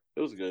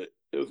it was good.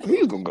 He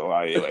was gonna go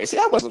out anyway. See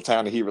how much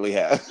time did he really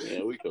have?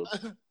 Yeah, we cool.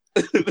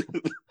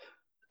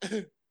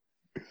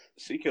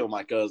 She killed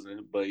my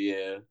cousin, but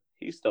yeah,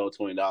 he stole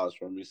 $20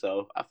 from me,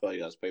 so I feel like I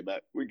got to pay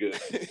back. We good.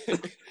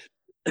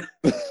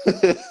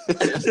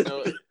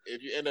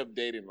 If you end up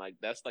dating, like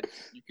that's like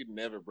you could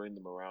never bring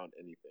them around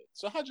anything.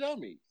 So how'd y'all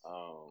meet?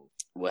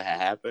 What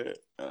happened?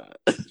 I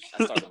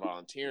started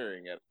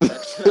volunteering at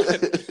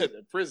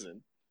a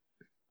prison,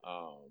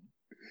 and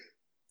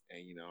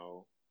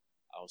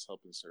I was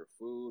helping serve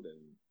food,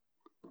 and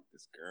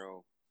this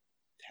girl,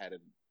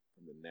 tatted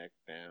from the neck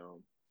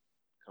down,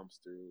 comes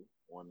through,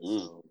 wanted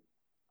some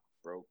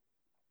broke,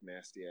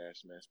 nasty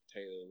ass mashed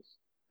potatoes.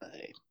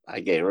 Hey,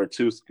 I gave her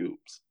 2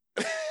 scoops.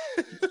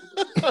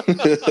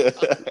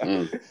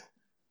 And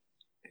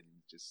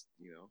just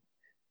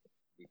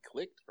we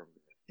clicked from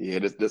there. Yeah,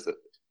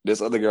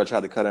 this other girl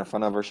tried to cut in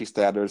front of her. She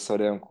stabbed her so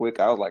damn quick.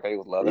 I was like, it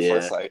was love at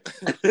first sight.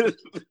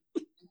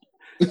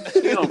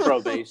 She's on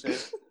probation,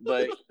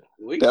 but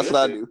that's what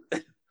I do.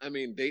 I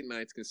mean, date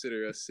nights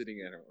consider us sitting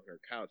at her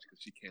couch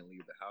because she can't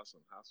leave the house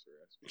on house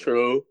arrest.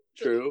 True.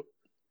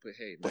 But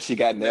hey, but she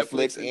got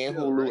Netflix and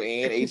Hulu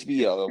and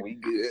HBO. We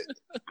good.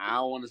 I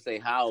don't want to say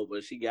how,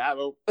 but she got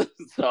them.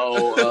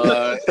 So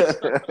I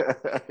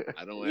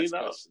don't ask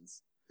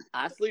questions.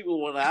 I sleep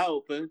with one eye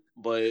open,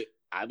 but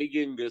I be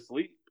getting good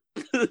sleep.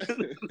 Good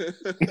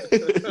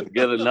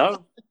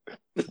enough.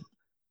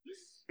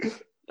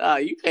 Nah,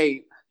 you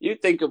can't. You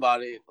think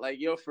about it,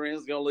 like your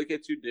friends gonna look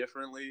at you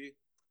differently.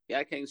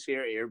 Y'all can't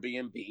share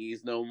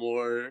Airbnbs no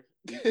more.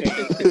 You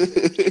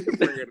can't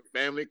bring her to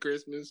family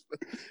Christmas.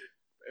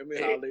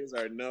 Family holidays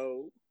are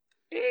no.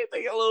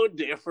 Anything a little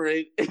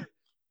different.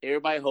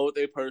 Everybody hold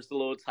their purse a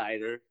little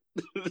tighter.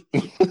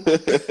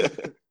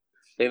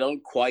 They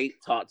don't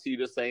quite talk to you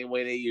the same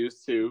way they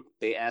used to.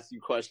 They ask you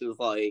questions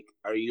like,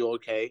 "Are you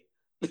okay?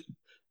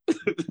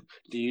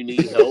 Do you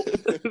need help?"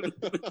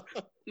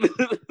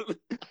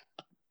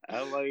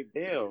 I'm like,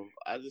 damn,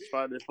 I just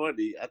find it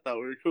funny. I thought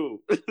we were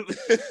cool.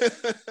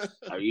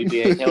 Are you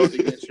being held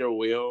against your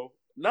will?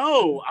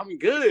 No, I'm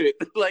good.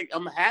 Like,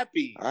 I'm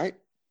happy. All right.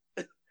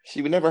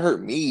 She would never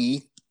hurt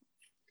me.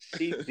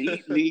 She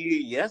beat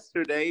me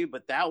yesterday,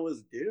 but that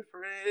was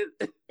different.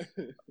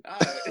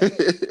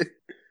 Right.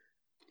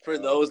 For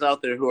those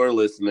out there who are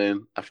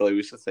listening, I feel like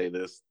we should say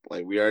this.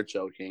 Like, we are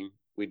joking.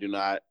 We do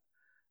not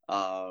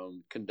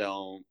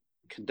condone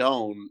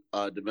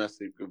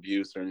domestic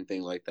abuse or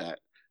anything like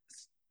that.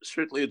 It's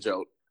strictly a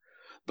joke.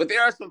 But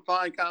there are some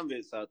fine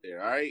comments out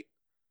there, all right?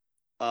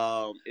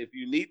 If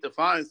you need to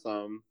find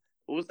some,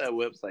 what was that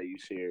website you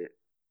shared?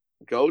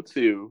 Go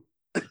to...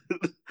 I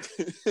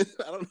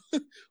don't know.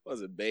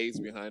 Was it Babes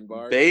Behind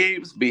Bars?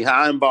 Babes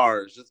Behind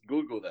Bars. Just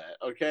Google that,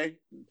 okay?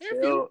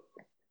 What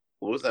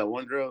was that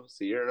one girl?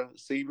 Sierra?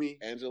 See me?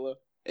 Angela.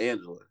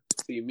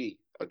 See me,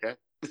 okay?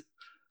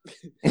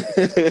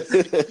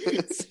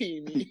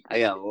 See me. I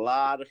got a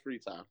lot of free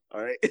time,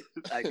 all right?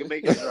 I can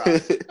make a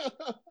drive.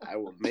 I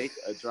will make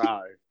a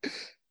drive.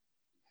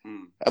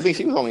 I think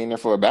she was only in there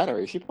for a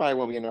battery. She probably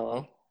won't be in there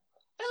long.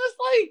 And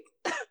it's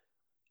like,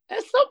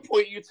 at some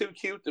point, you're too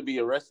cute to be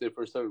arrested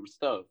for certain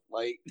stuff.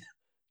 Like,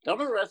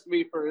 don't arrest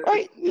me for...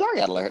 Right, y'all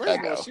gotta let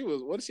that go.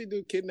 What did she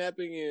do?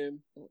 Kidnapping and...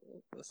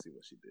 Let's see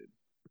what she did.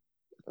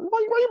 Why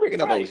you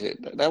bringing up old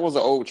shit? That was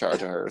an old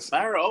charge of hers.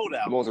 By her old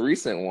album. The most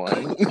recent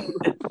one.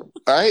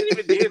 Right? She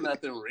didn't even do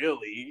nothing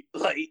really.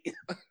 Like,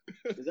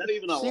 is that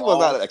even a She law? was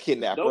not a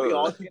kidnapper. Don't we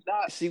all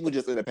kidnap? She was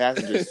just in the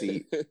passenger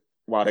seat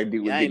while they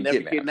do was getting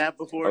getting never kidnapped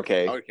before?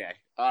 Okay.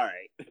 All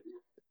right.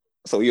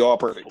 So you all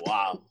perfect.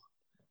 Wow.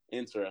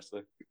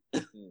 Interesting.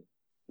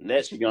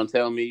 Next, you're going to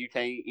tell me you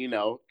can't,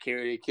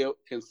 carry a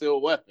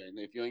concealed weapon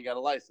if you ain't got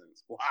a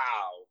license. Wow.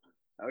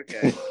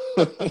 Okay.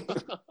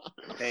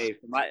 Hey,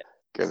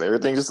 because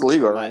everything's just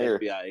illegal right here.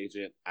 FBI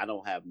agent, I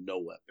don't have no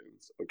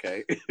weapons,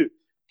 okay?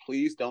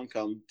 Please don't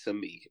come to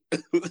me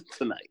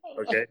tonight,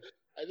 okay?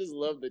 I just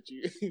love that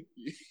you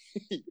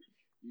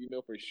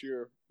know for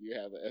sure you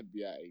have an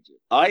FBI agent.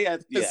 Oh, I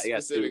got two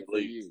for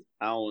you.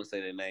 I don't want to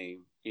say their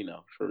name,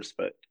 for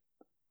respect.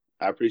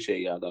 I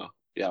appreciate y'all, though.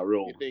 Yeah,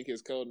 real. You think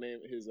his code name,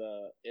 his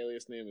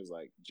alias name is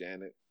like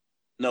Janet?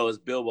 No, it's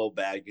Bilbo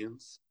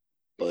Baggins.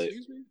 But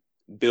excuse me?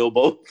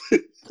 Bilbo.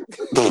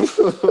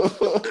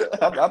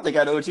 I think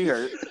I know what you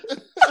heard.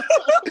 I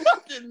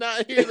did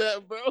not hear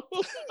that, bro.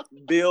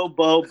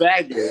 Bilbo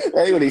Baggins.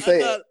 Hey, what he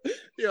said?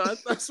 I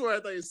swear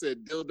I thought you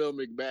said Dildo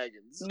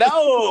McBaggins.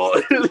 No.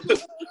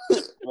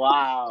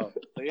 Wow.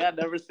 So y'all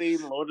never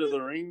seen Lord of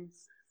the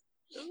Rings?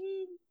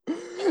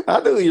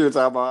 I knew who you were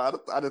talking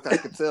about. I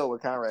could tell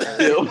what Conrad had.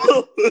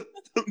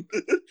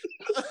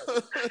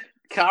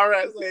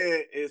 Conrad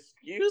said,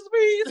 "Excuse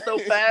me," so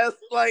fast,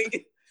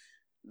 like.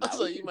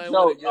 So you might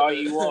want to get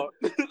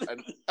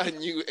a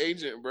new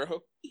agent,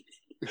 bro.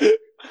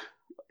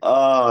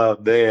 Oh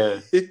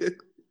man!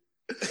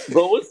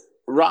 But what's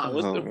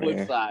the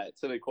flip side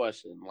to the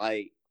question?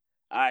 Like,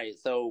 all right,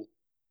 so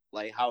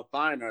like, how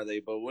fine are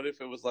they? But what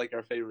if it was like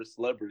our favorite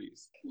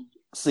celebrities?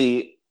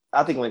 See,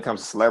 I think when it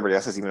comes to celebrity,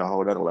 that's just even a whole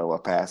other level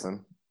of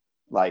passing.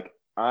 Like,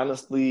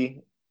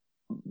 honestly,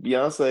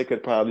 Beyonce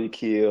could probably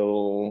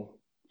kill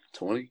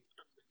 20,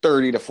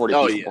 30 to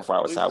 40 people before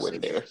I would side with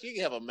it there. She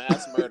can have a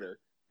mass murder.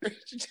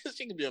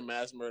 she can be a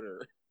mass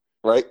murderer.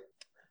 Right?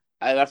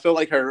 And I feel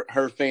like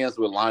her fans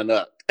would line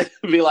up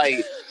Be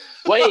like,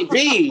 wait,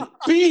 B,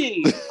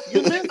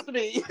 you missed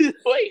me.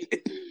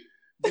 Wait.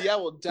 B, I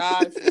will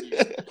die for you.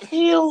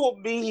 Kill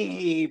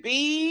me,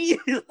 B.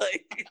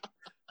 Like,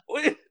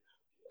 wait.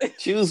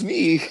 Choose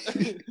me.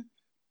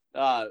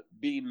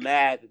 Be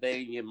mad that they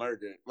didn't get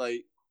murdered.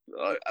 Like,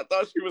 I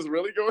thought she was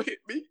really gonna hit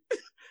me.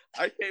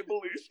 I can't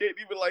believe she ain't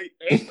even like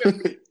aim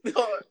at me.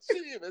 She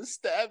didn't even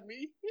stab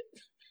me.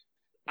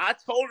 I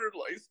told her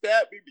like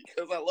stab me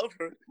because I love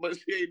her, but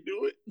she ain't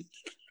do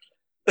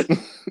it.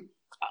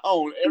 I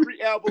own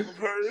every album of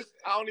hers.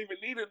 I don't even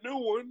need a new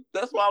one.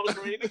 That's why I was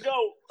ready to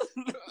go.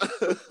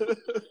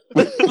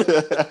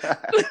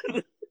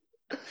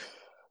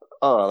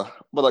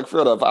 But like for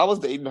real, if I was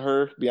dating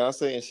her,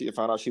 Beyonce, and she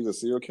found out she was a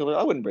serial killer,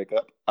 I wouldn't break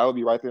up. I would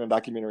be right there in a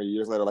documentary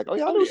years later, like, oh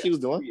yeah, I knew what she was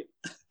doing. Yeah.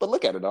 But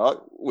look at it,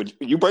 dog. Would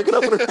you break it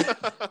up with her?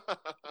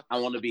 I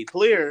want to be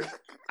clear.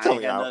 I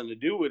ain't got nothing to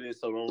do with it,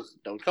 so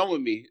don't come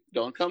with me.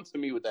 Don't come to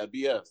me with that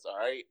BS, all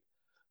right?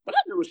 But I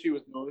knew what she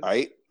was doing. All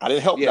right, I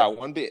didn't help that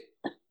one bit.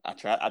 I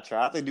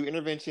tried to do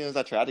interventions.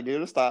 I tried to get her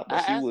to stop,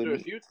 but she wouldn't. I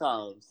asked her a few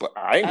times. But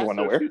I ain't going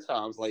nowhere. A few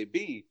times, like,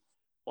 B,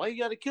 why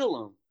you got to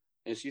kill him?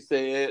 And she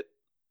said,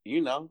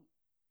 you know,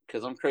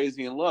 because I'm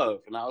crazy in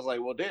love. And I was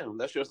like, well, damn,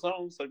 that's your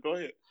song, so go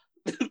ahead.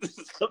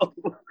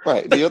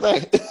 Right, do your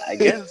thing. I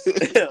guess.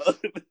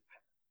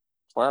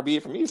 Far be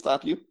it for me to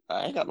stop you.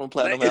 I ain't got no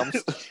platinum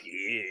albums.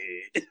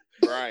 Yeah.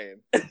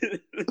 Brian.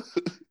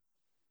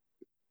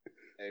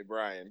 Hey,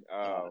 Brian.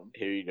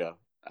 Here you go.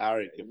 I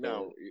already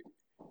know.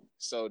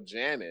 So,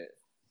 Janet.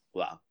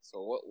 Wow.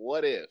 So,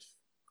 what if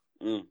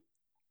you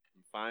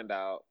find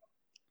out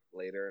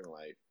later in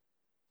life,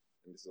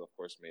 and this is, of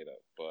course, made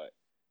up, but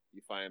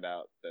you find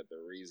out that the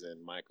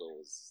reason Michael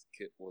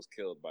was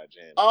killed by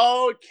Janet.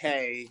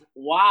 Okay.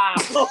 Wow.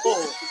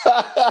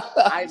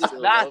 I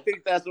did not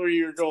think that's where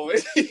you were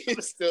going.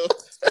 you still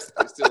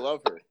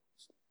love her.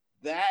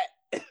 That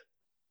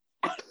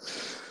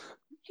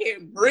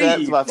can't breathe.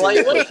 That's my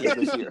favorite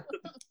question this year.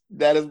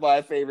 That is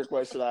my favorite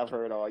question I've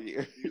heard all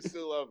year. You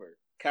still love her.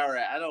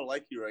 Kyra, I don't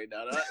like you right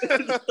now.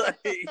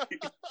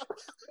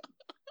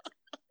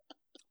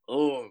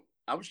 Oh,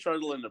 I'm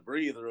struggling to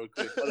breathe real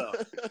quick.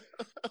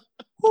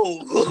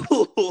 Hold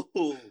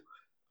on.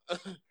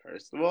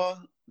 First of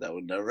all, that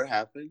would never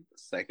happen.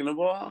 Second of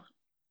all,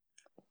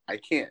 I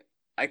can't.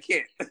 I'm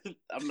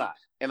not.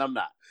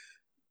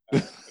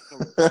 I'll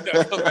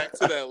come back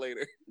to that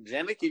later.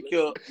 Janet can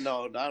kill.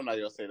 No, I'm not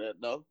gonna say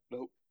that. No,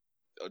 nope.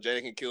 Oh,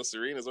 Janet can kill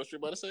Serena. Is what you're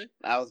about to say?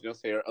 I was gonna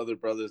say her other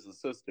brothers and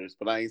sisters,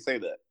 but I ain't say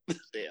that.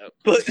 Yeah,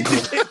 but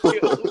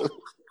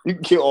you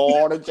can kill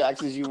all the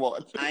Jacksons you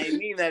want. I ain't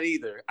mean that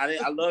either.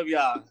 I love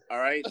y'all. All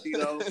right,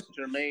 Tito,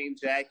 Jermaine,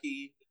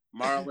 Jackie,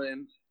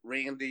 Marlon,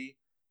 Randy,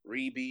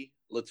 Reby,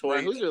 Latoya.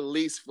 Right, who's your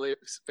least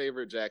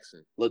favorite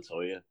Jackson?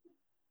 Latoya.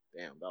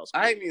 Damn, that was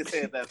quick. I ain't even say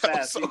it that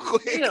fast. So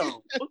quick. Damn.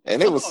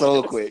 And it was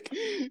so quick.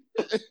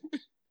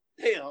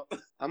 Damn.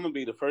 I'm going to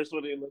be the first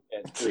one to look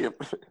at it.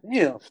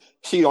 Damn.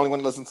 She the only one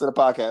to listen to the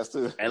podcast,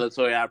 too. And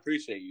Latoya, I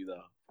appreciate you,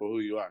 though, for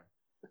who you are.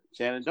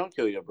 Shannon, don't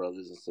kill your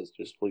brothers and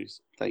sisters,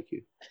 please. Thank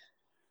you.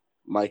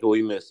 Michael,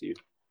 we miss you.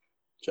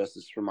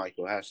 Justice for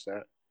Michael,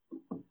 hashtag.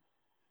 I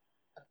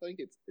think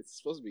it's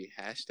supposed to be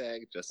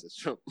hashtag justice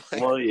for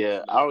Michael. Well,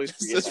 yeah. I always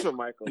forget. Justice for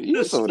Michael.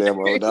 You're so damn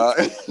old, dog.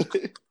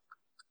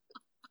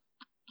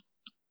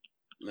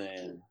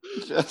 Man.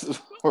 Justice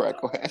for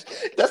Michael.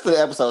 That's the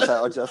episode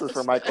title, Justice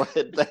for Michael.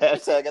 Hit the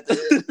hashtag at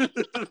the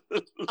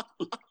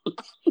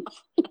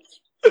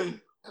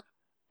end.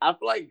 I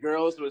feel like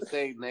girls would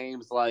say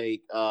names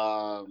like,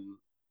 who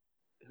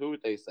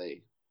would they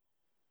say?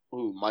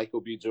 Who?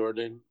 Michael B.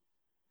 Jordan?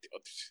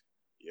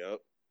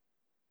 Yep.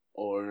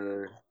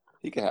 Or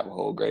he could have a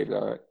whole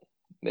graveyard.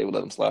 They would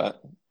let him slide.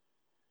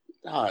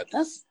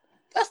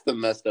 That's the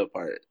messed up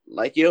part.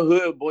 Like your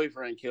hood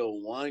boyfriend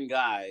killed one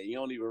guy, you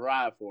don't even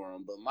ride for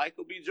him. But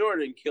Michael B.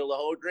 Jordan killed a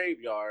whole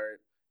graveyard,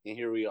 and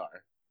here we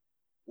are.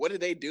 What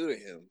did they do to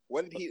him?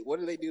 What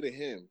did they do to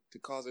him to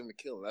cause him to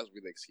kill him? That's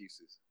really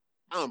excuses.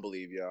 I don't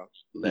believe y'all.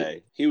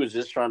 Hey, he was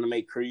just trying to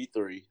make Creed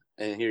 3,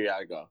 and here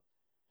y'all go.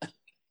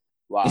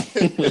 Wow.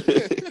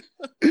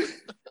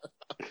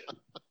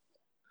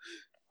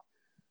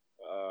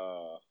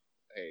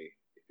 Hey,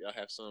 if y'all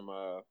have some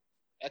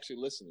actually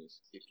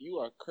listeners, if you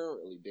are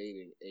currently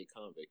dating a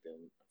convict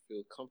and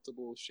feel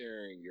comfortable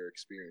sharing your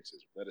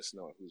experiences, let us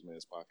know at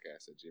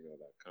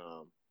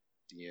whosmanspodcast@gmail.com,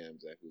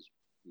 DMs at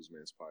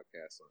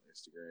whosmanspodcast on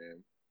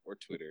Instagram or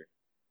Twitter.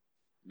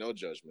 No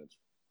judgment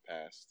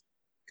passed.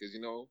 Because,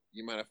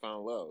 you might have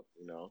found love,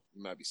 You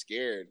might be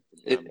scared from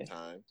time to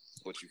time,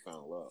 but you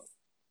found love.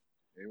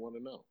 They want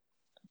to know.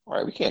 All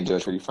right, we can't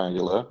judge where you find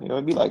your love.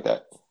 It'd be like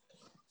that.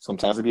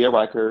 Sometimes it'd be at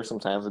Rikers,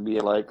 sometimes it'd be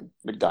at like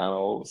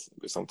McDonald's,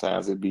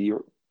 sometimes it'd be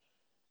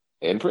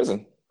in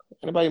prison.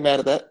 Anybody mad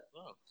at that?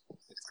 No.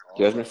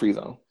 Judgment free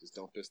zone. Just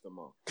don't piss them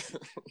off.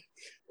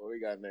 What we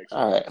got next?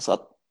 All right,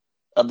 so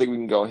I think we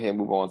can go ahead and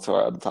move on to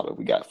our other topic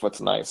we got for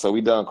tonight. So we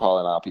done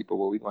calling out people,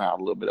 but we're gonna have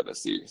a little bit of a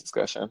serious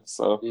discussion.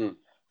 So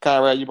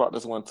Conrad, you brought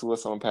this one to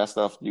us, so I'm gonna pass it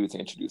off to you to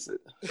introduce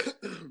it.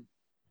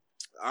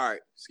 All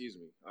right, excuse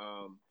me.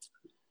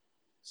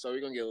 So we're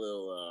gonna get a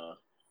little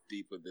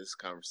deep with this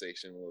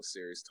conversation, a little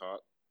serious talk,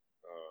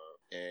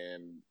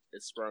 and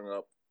it sprung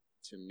up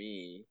to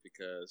me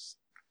because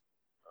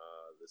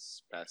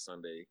this past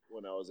Sunday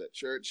when I was at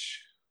church,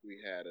 we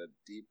had a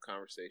deep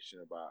conversation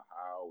about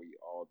how we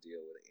all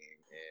deal with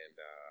anger, and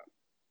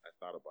I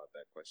thought about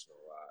that question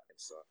a lot, and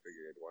so I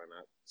figured, why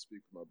not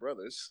speak with my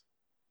brothers?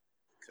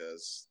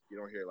 Because you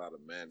don't hear a lot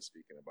of men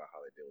speaking about how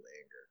they deal with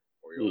anger,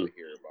 or you only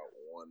hear about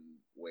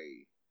one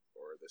way,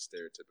 or the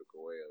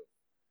stereotypical way of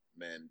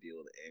men deal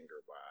with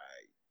anger by,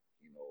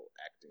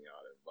 acting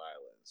out in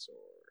violence or,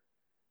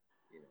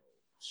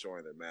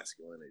 showing their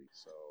masculinity.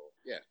 So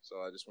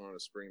so I just wanted to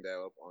spring that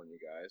up on you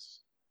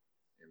guys,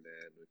 and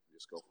then we can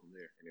just go from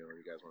there. Anyone of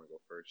you guys want to go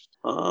first?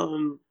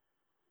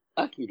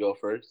 I can go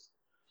first.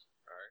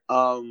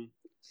 All right.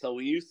 So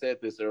when you said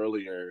this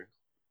earlier,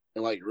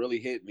 it really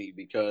hit me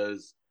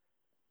because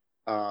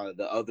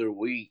the other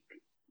week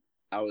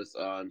I was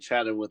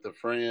chatting with a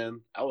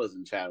friend. I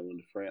wasn't chatting with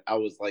a friend. I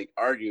was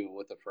arguing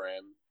with a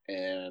friend,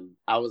 and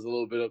I was a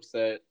little bit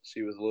upset.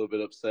 She was a little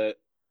bit upset,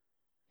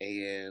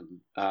 and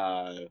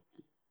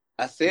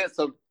I said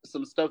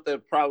some stuff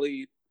that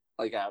probably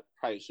I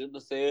probably shouldn't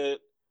have said,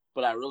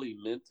 but I really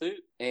meant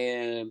it.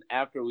 And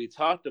after we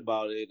talked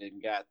about it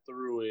and got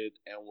through it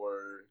and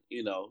were,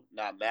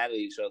 not mad at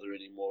each other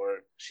anymore,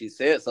 she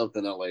said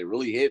something that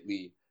really hit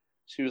me.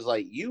 She was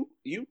like, you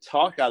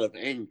talk out of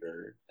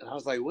anger. And I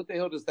was like, what the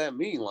hell does that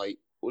mean?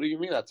 What do you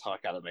mean I talk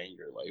out of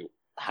anger?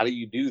 How do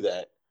you do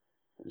that?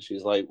 And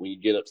she's like, when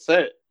you get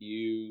upset,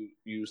 you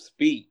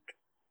speak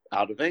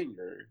out of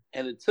anger.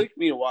 And it took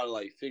me a while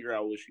to figure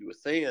out what she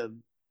was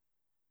saying.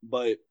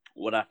 But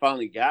what I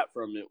finally got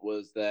from it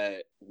was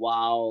that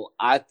while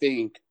I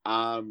think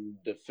I'm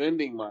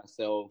defending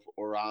myself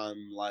or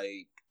I'm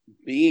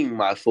being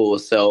my full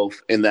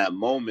self in that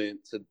moment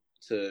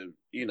to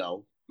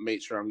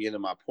make sure I'm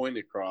getting my point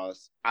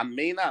across, I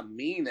may not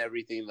mean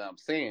everything that I'm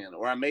saying,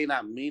 or I may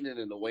not mean it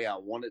in the way I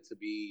want it to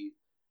be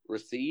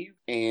received.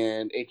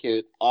 And it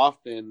could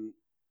often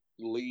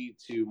lead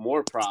to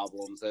more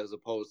problems as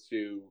opposed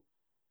to,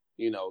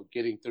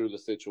 getting through the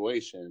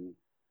situation.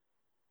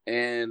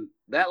 And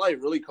that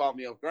really caught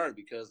me off guard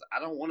because I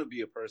don't want to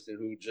be a person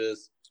who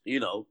just,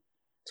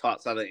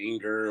 talks out of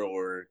anger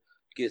or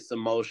gets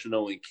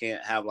emotional and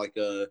can't have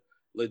a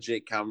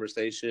legit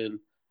conversation.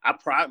 I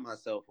pride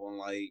myself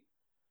on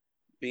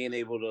being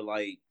able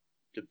to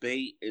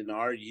debate and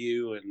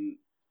argue, and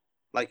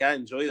I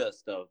enjoy that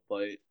stuff.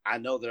 But I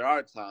know there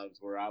are times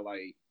where I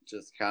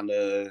just kind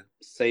of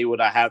say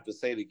what I have to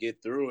say to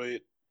get through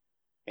it,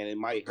 and it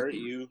might hurt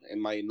you, it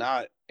might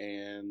not,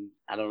 and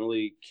I don't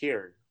really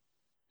care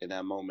in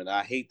that moment.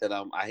 I hate that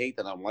I'm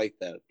like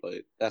that, but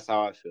that's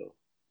how I feel,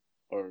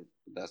 or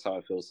that's how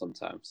I feel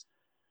sometimes.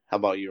 How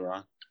about you,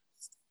 Ron?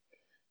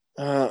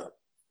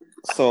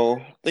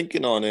 So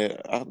thinking on it,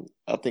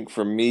 I think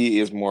for me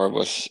is more of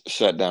a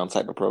shutdown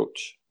type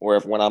approach, where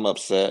when I'm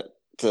upset,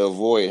 to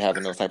avoid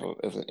having those type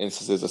of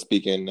instances of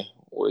speaking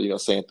or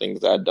saying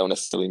things that I don't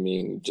necessarily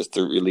mean, just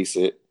to release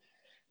it,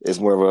 is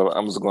more of a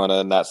I'm just going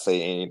to not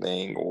say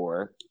anything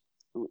or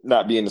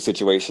not be in the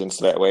situation,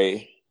 so that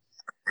way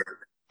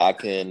I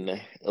can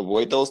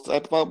avoid those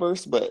type of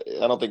outbursts. But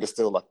I don't think it's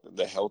still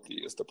the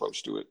healthiest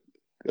approach to it,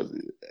 because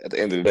at the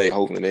end of the day,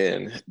 holding it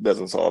in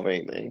doesn't solve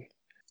anything.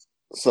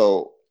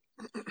 So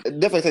it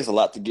definitely takes a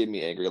lot to get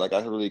me angry.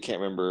 I really can't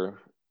remember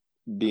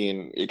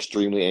being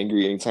extremely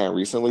angry anytime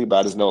recently, but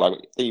I just know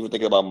even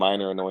thinking about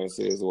minor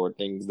annoyances or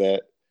things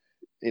that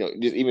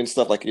just even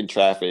stuff in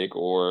traffic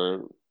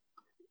or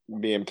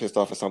being pissed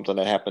off at something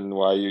that happened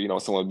while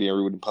someone being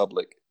rude in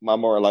public. My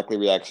more likely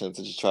reaction is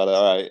to just try to,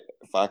 all right,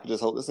 if I could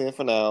just hold this in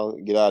for now,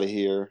 get out of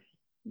here,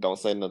 don't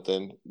say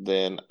nothing,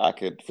 then I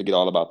could forget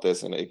all about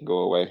this and it can go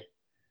away.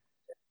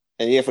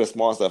 And for the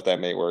small stuff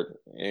that may work,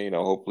 and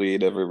hopefully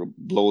it never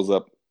blows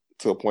up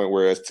to a point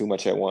where it's too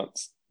much at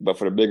once. But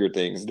for the bigger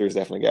things, there's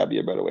definitely got to be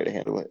a better way to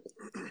handle it.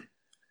 I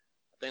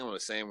think I'm the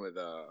same with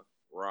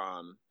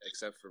Ron,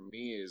 except for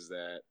me is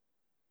that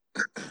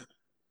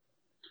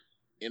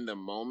in the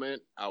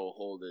moment I will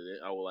hold it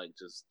in. I will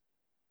just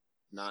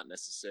not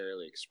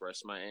necessarily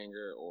express my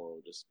anger, or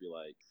just be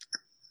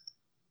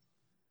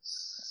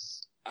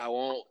I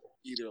won't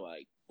either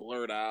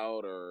blurt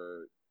out,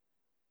 or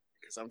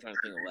because I'm trying to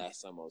think of the last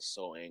time I was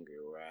so angry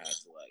where I had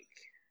to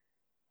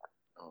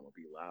I don't know,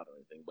 be loud or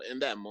anything. But in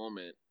that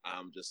moment,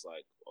 I'm just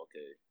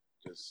okay,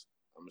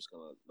 I'm just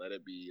gonna let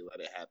it be,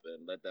 let it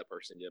happen, let that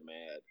person get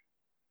mad,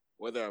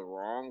 whether I'm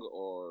wrong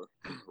or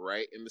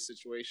right in the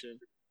situation.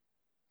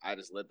 I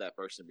just let that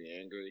person be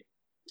angry,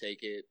 take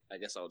it. I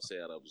guess I would say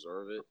I'd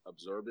absorb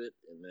it,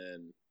 and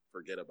then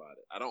forget about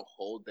it. I don't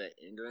hold that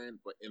anger in,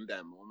 but in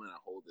that moment, I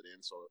hold it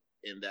in. So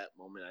in that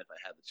moment, if I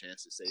had the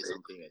chance to say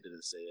something, I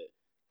didn't say it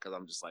because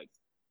I'm just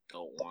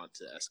don't want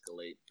to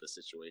escalate the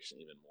situation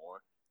even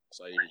more.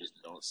 So I usually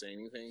just don't say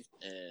anything,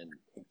 and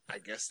I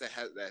guess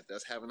that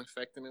does have an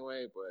effect in a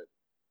way. But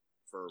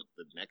for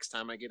the next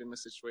time I get in a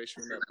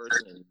situation with that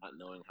person and not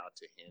knowing how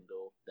to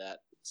handle that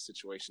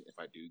situation if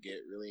I do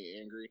get really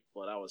angry.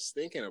 But I was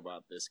thinking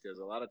about this because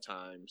a lot of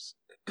times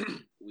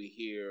we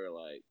hear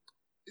like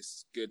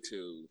it's good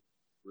to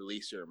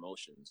release your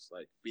emotions.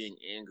 Like being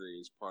angry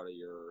is part of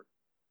your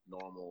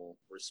normal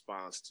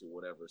response to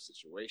whatever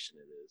situation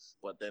it is.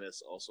 But then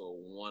it's also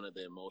one of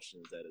the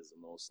emotions that is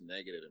the most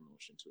negative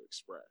emotion to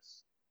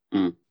express.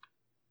 Mm.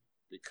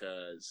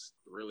 Because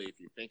really, if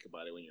you think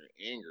about it, when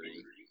you're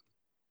angry,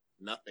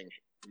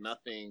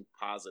 nothing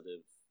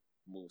positive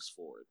moves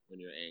forward when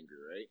you're angry,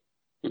 right?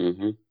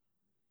 Mm-hmm.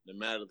 No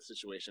matter the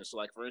situation. So,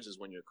 like for instance,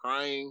 when you're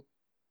crying,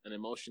 an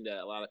emotion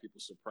that a lot of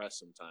people suppress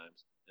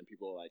sometimes, and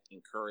people like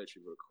encourage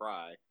people to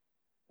cry.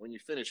 When you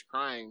finish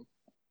crying,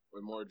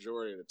 the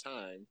majority of the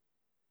time,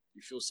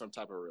 you feel some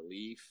type of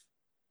relief,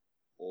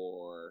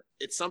 or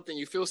it's something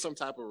you feel some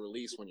type of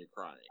release when you're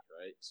crying,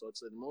 right? So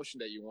it's an emotion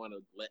that you want to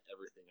let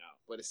everything out.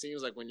 But it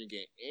seems like when you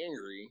get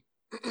angry,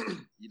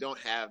 you don't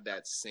have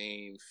that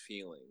same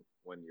feeling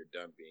when you're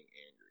done being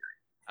angry.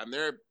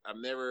 I've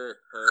never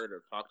heard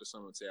or talked to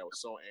someone say I was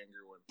so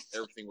angry when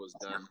everything was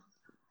done.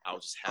 I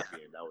was just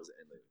happy and that was the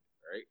end of it,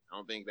 right? I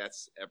don't think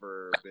that's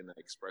ever been an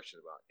expression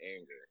about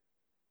anger.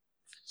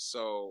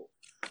 So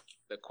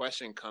the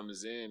question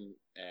comes in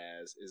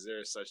as, is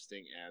there such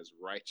thing as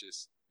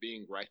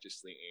being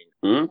righteously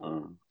angry?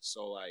 Mm-hmm.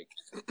 So like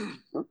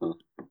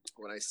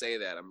when I say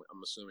that,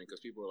 I'm assuming because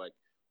people are like,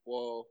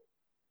 well,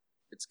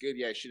 it's good,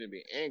 yeah, I shouldn't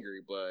be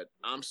angry, but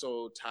I'm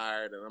so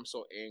tired and I'm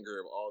so angry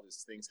of all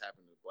these things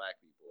happening to black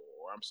people,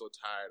 or I'm so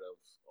tired of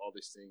all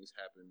these things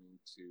happening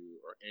to,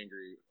 or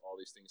angry, all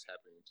these things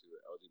happening to the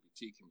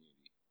LGBT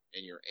community,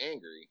 and you're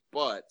angry,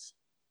 but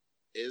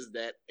is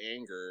that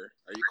anger,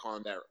 are you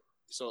calling that,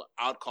 so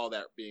I'd call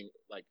that being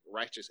like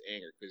righteous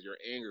anger, because you're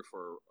angry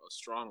for a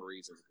strong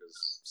reason,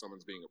 because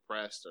someone's being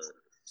oppressed or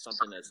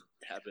something that's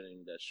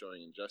happening that's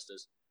showing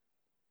injustice,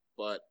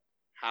 but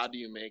how do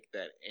you make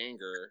that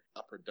anger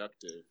a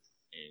productive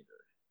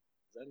anger?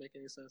 Does that make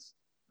any sense?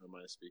 Or am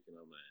I speaking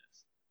on my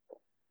ass?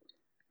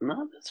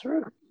 No, that's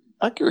right.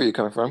 I get where you're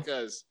coming from.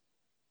 Because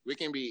we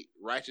can be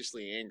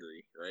righteously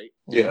angry, right?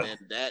 Yeah. And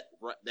that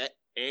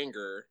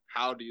anger,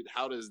 how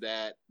does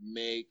that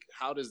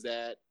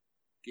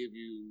give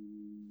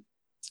you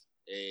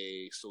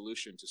a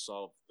solution to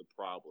solve the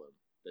problem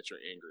that you're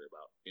angry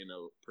about in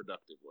a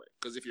productive way?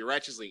 Because if you're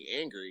righteously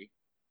angry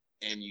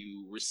and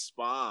you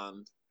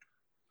respond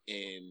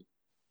in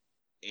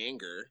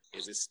anger,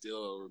 is it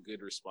still a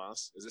good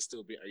response? Are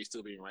you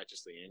still being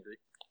righteously angry?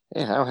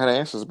 Yeah, I don't have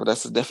answers, but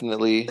that's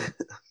definitely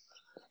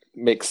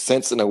makes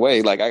sense in a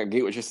way. Like I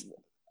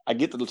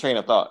get the train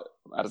of thought.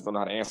 I just don't know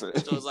how to answer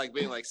it. So it's like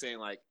being like saying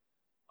like,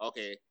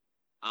 okay,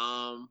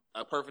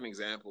 a perfect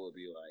example would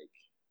be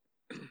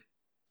like,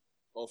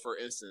 well, for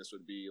instance,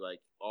 would be like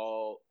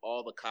all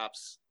the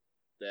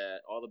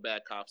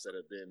bad cops that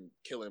have been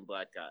killing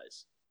black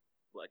guys,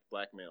 like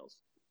black males,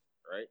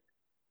 right?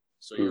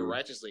 So you're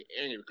righteously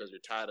angry because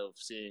you're tired of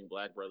seeing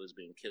black brothers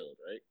being killed,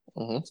 right?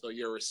 Mm-hmm. So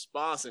your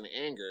response in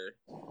anger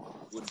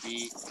would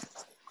be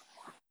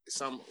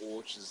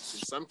which is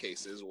in some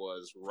cases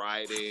was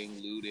rioting,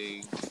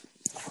 looting,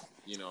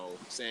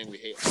 saying we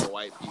hate all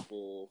white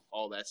people,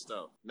 all that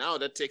stuff. Now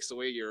that takes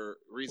away your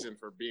reason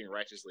for being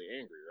righteously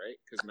angry, right?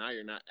 Because now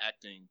you're not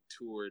acting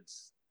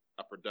towards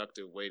a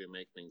productive way to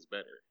make things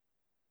better.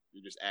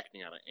 You're just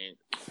acting out of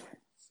anger.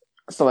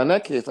 So in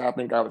that case, I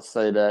think I would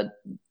say that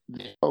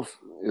both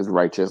is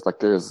righteous. Like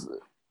there's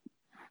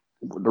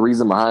the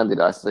reason behind it,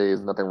 I say,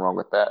 is nothing wrong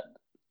with that.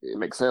 It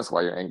makes sense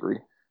why you're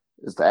angry.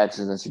 It's the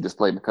actions that you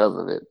display because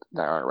of it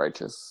that aren't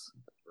righteous.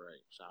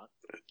 Right, Shock.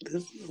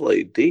 This is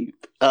like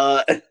deep.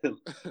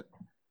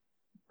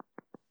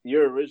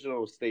 Your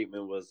original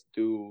statement was,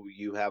 do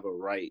you have a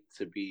right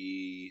to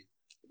be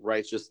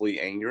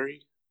righteously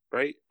angry?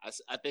 Right?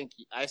 I think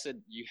I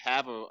said you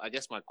have I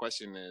guess my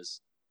question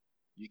is,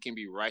 you can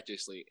be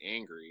righteously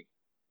angry,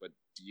 but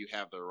do you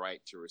have the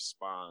right to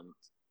respond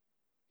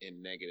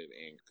in negative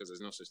anger? Because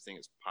there's no such thing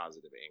as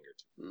positive anger.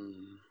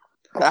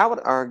 I would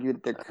argue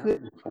that there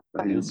could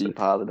be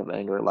positive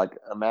anger. Like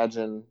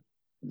imagine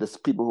this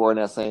people who are in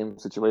that same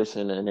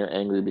situation and they're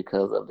angry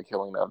because of the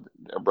killing of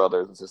their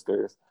brothers and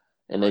sisters,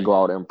 and they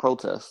go out and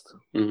protest.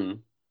 Mm-hmm.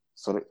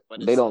 So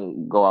they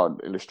don't go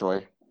out and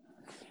destroy,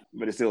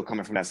 but it's still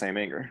coming from that same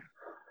anger.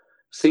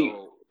 See,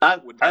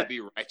 would that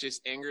be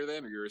righteous anger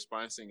then? Or you're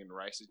responding in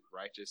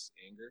righteous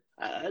anger?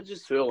 I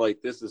just feel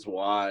like this is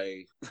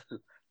why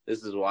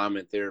I'm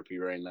in therapy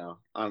right now,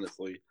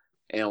 honestly,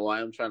 and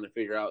why I'm trying to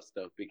figure out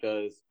stuff.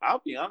 Because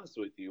I'll be honest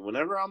with you,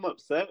 whenever I'm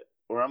upset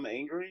or I'm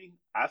angry,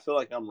 I feel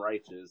like I'm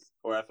righteous,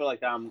 or I feel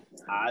like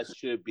I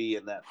should be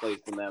in that place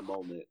in that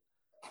moment,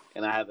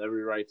 and I have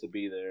every right to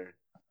be there.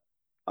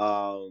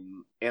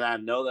 And I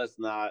know that's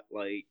not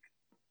like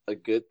a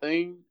good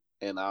thing.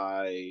 And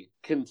I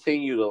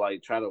continue to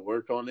like try to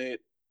work on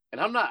it.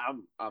 And I'm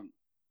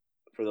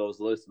for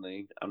those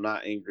listening, I'm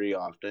not angry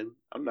often.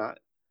 I'm not.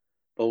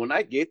 But when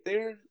I get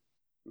there,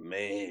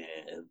 man,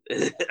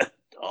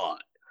 God,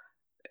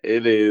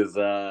 it is,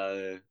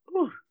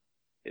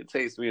 it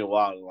takes me a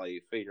while to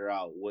like figure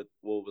out what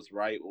was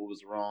right, what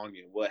was wrong,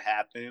 and what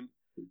happened.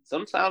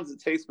 Sometimes it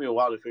takes me a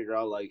while to figure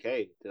out, like,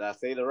 hey, did I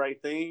say the right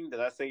thing?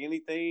 Did I say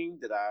anything?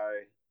 Did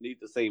I need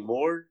to say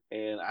more?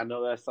 And I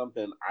know that's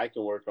something I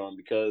can work on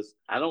because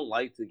I don't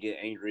like to get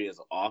angry as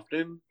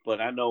often,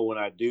 but I know when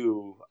I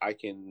do, I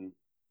can.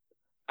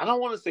 I don't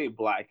want to say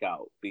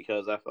blackout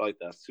because I feel like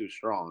that's too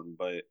strong,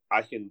 but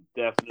I can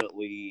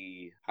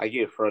definitely. I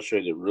get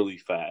frustrated really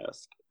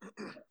fast.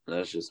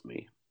 That's just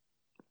me.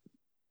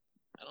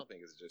 I don't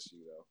think it's just you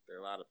though. There are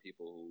a lot of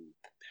people who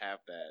have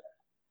that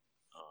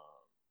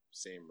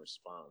same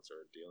response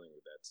or dealing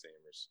with that same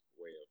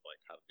way of like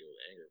how to deal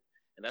with anger,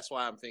 and that's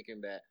why I'm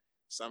thinking that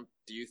some.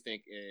 Do you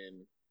think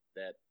in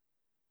that?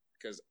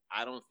 Because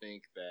I don't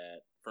think that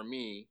for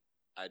me,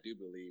 I do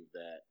believe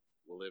that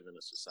we'll live in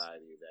a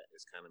society that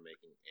is kind of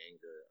making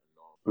anger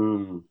a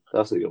norm.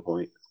 That's a good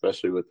point,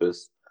 especially with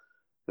this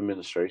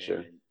administration.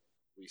 And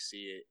we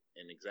see it,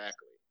 and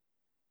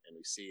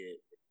we see it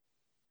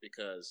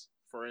because,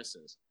 for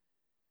instance,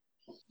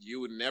 you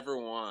would never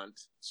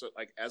want, so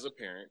like as a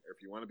parent, or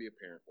if you want to be a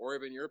parent, or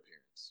even your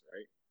parents,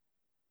 right?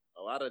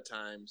 A lot of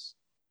times,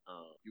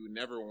 you would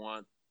never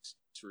want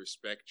to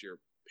respect your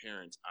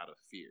parents out of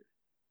fear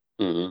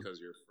because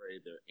you're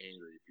afraid they're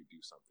angry if you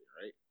do something,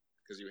 right?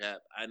 Because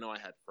I know I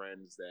had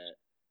friends that,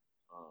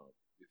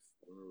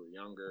 when we were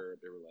younger,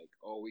 they were like,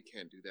 "Oh, we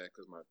can't do that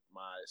because my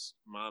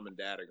mom and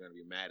dad are going to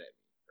be mad at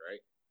me,"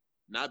 right?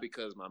 Not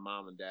because my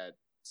mom and dad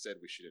said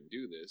we shouldn't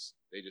do this.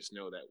 They just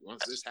know that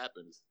once this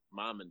happens,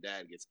 mom and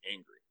dad gets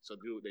angry, so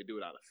they do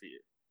it out of fear,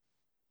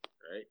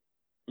 right?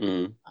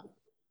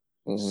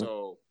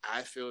 So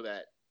I feel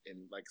that,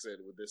 and like I said,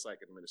 with this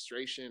like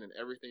administration and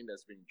everything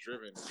that's being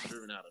driven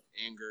out of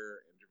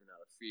anger and driven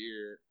out of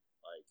fear.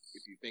 Like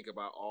if you think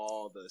about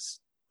all the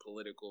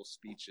political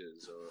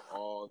speeches or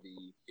all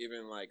the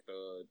even like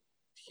the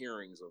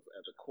hearings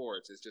at the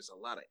courts, it's just a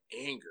lot of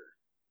anger,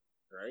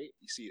 right?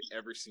 You see it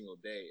every single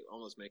day. It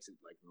almost makes it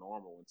like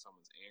normal when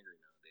someone's angry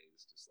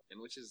nowadays, and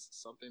which is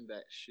something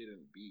that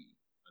shouldn't be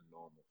a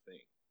normal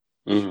thing.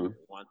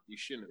 You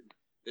shouldn't.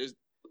 There's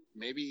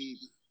maybe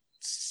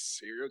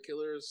serial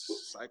killers,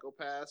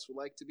 psychopaths would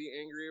like to be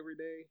angry every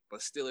day,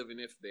 but still, even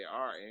if they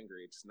are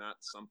angry, it's not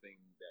something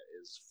that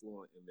is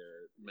fluent in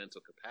their mental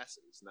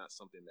capacity. It's not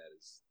something that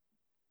is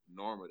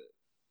normative.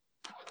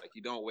 Like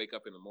you don't wake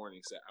up in the morning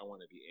and say, "I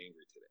want to be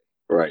angry today."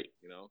 Right.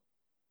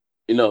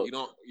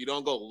 You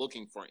don't go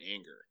looking for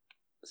anger.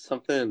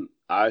 Something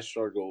I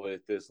struggle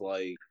with is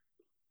like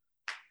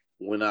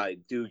when I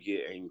do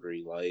get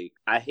angry. Like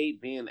I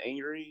hate being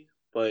angry,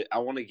 but I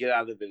want to get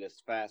out of it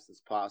as fast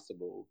as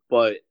possible.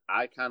 But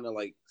I kind of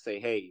like say,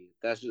 "Hey,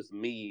 that's just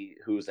me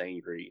who's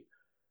angry."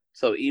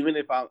 So even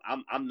if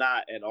I'm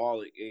not at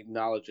all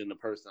acknowledging the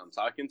person I'm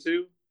talking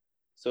to,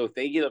 so if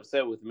they get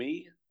upset with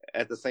me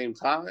at the same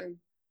time,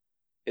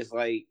 it's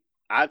like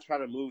I try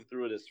to move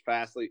through it as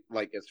fast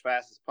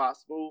as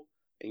possible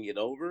and get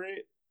over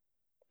it.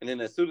 And then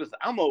as soon as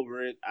I'm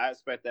over it, I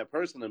expect that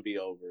person to be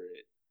over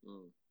it.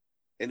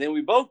 And then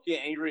we both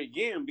get angry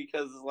again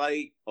because it's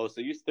like, oh,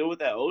 so you still with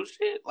that old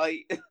shit?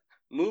 Like,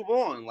 move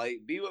on.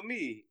 Like, be with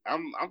me.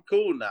 I'm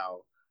cool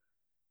now.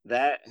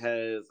 That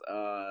has,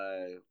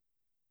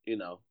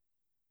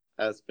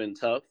 has been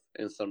tough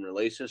in some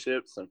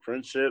relationships, some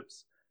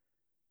friendships.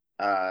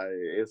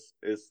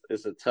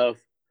 It's a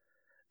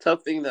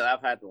tough thing that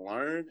I've had to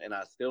learn, and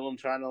I still am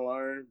trying to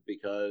learn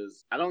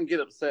because I don't get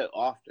upset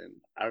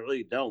often. I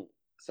really don't.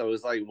 So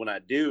it's like when I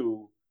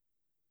do,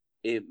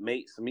 it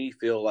makes me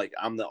feel like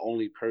I'm the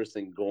only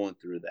person going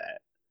through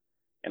that.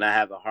 And I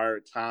have a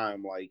hard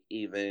time like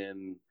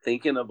even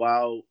thinking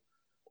about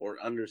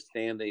or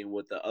understanding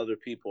what the other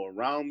people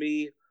around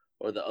me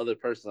or the other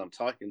person I'm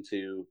talking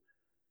to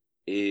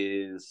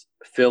is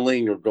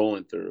feeling or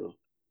going through.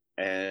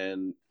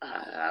 And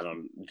I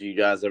don't. Do you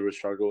guys ever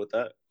struggle with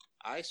that?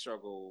 I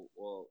struggle,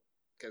 well,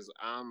 because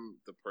I'm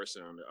the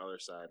person on the other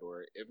side,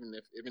 or even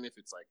if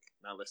it's like,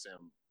 not, let's say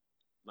I'm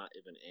not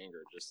even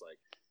anger, just like,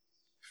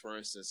 for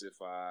instance, if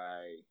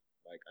I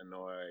like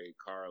annoy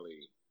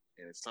Carly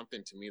and it's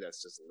something to me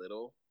that's just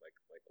little, like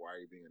why are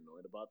you being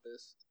annoyed about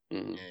this?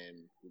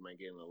 And we might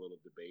get in a little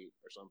debate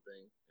or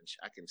something, and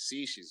I can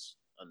see she's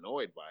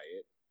annoyed by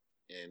it,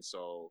 and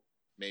so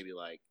maybe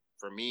like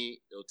for me,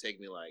 it'll take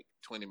me like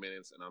 20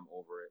 minutes and I'm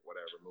over it,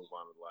 whatever, move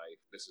on with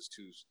life. This is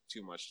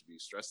too much to be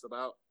stressed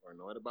about or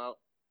annoyed about.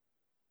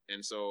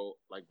 And so,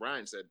 like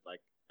Brian said,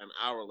 like an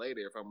hour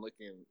later, if I'm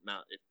looking,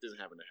 now it doesn't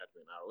happen to have to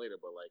be an hour later,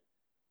 but like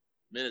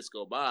minutes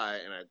go by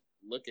and I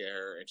look at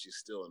her and she's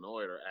still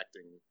annoyed or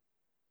acting,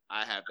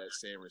 I have that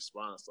same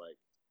response, like,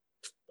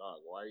 dog,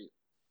 why are you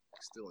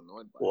still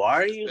annoyed by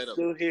Why are you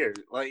still here?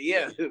 Like,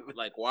 yeah.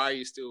 Like, why are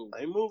you still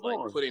move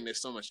on. Putting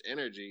this so much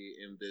energy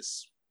in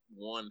this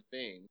one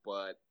thing?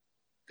 But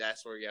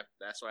that's where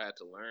that's why I had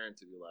to learn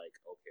to be like,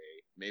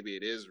 okay, maybe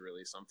it is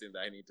really something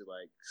that I need to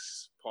like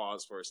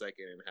pause for a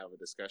second and have a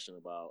discussion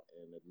about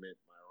and admit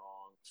my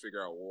wrong,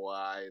 figure out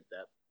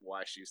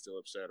why she's still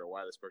upset or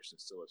why this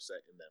person's still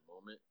upset in that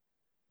moment.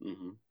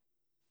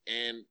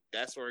 And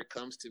that's where it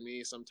comes to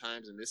me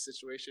sometimes in this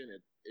situation.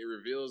 It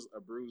reveals a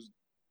bruised.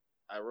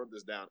 I wrote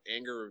this down.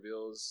 Anger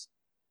reveals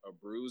a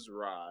bruised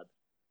rod,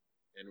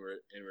 and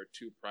we're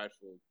too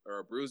prideful, or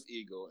a bruised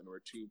ego, and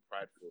we're too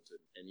prideful to.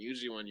 And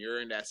usually, when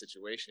you're in that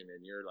situation,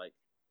 and you're like,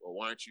 "Well,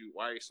 why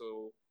are you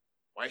still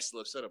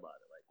upset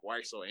about it? Like, why are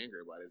you so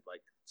angry about it?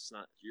 Like, it's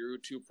not. You're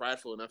too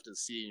prideful enough to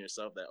see in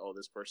yourself that, oh,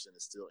 this person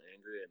is still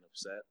angry and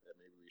upset. That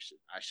maybe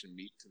I should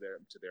meet to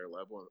their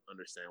level and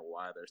understand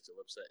why they're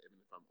still upset, even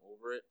if I'm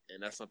over it.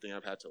 And that's something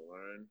I've had to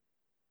learn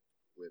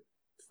with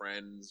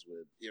friends,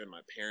 with even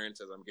my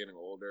parents as I'm getting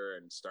older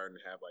and starting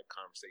to have like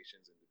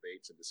conversations and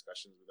debates and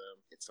discussions with them.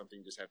 It's something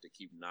you just have to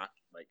keep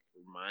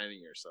reminding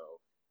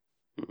yourself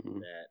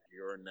that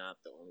you're not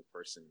the only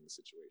person in the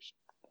situation.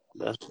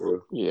 That's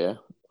true. Yeah.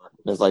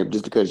 It's like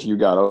just because you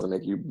got out to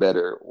make you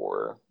better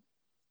or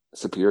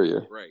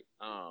superior. Right.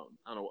 I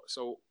don't know.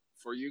 So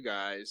for you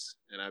guys,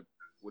 and I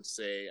would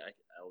say, I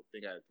would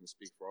think I can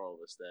speak for all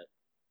of us, that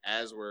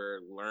as we're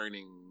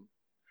learning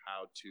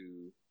how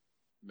to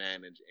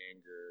manage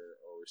anger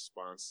or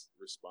respond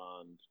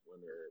when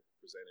we're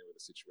presented with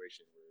a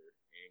situation where we're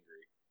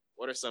angry,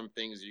 what are some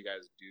things you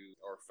guys do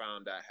or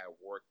found out have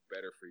worked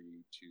better for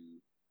you to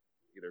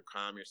either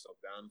calm yourself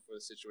down before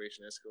the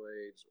situation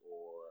escalates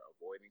or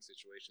avoiding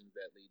situations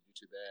that lead you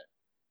to that?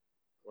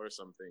 What are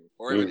some things?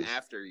 Or even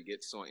after you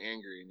get so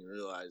angry and you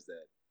realize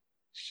that,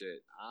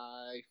 shit,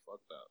 I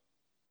fucked up.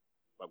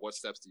 Like, what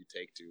steps do you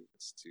take to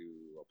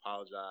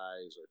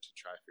apologize or to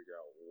try to figure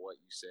out what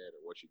you said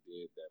or what you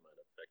did that might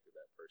have affected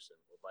that person,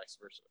 or vice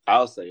versa?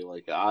 I'll say,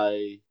 like,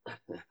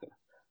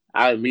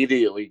 I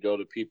immediately go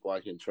to people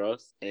I can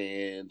trust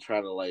and try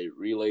to like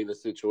relay the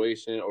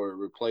situation or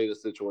replay the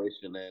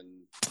situation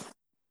and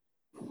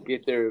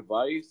get their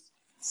advice,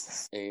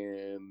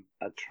 and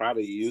I try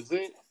to use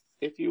it,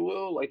 if you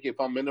will. Like, if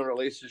I'm in a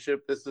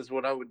relationship, this is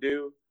what I would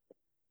do.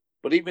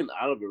 But even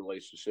out of a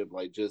relationship,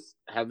 like just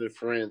having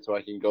friends who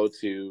I can go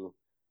to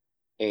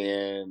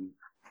and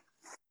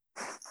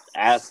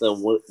ask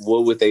them what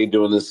would they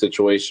do in this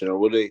situation, or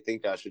what do they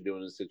think I should do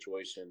in this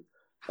situation,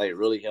 like,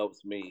 really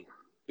helps me,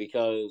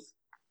 because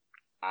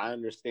I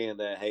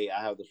understand that, hey,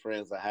 I have the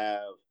friends I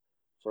have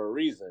for a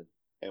reason,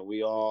 and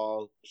we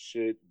all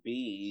should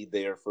be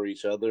there for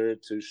each other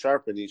to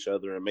sharpen each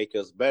other and make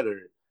us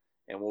better.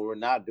 And when we're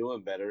not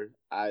doing better,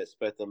 I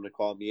expect them to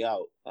call me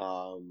out.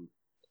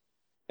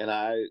 And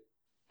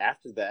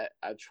after that,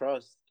 I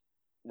trust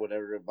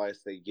whatever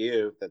advice they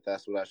give,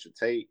 that's what I should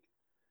take.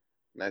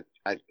 And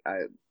I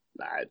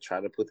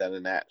try to put that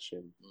in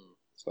action.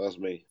 So that's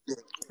me.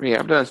 Yeah,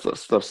 I've done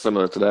stuff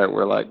similar to that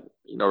where, like,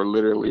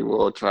 literally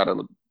we'll try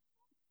to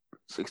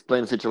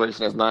explain the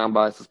situation as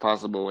non-biased as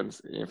possible and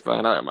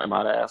find out, am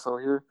I the asshole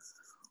here?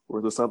 Or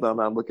is there something I'm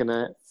not looking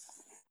at?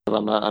 If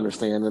I'm not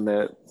understanding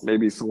that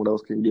maybe someone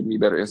else can give me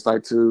better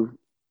insight to,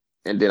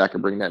 and then I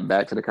can bring that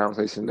back to the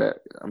conversation that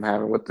I'm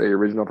having with the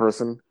original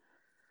person.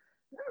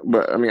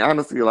 But I mean,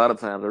 honestly, a lot of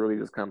times it really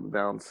just comes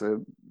down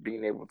to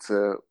being able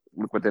to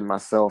look within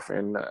myself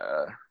and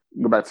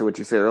go back to what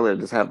you said earlier,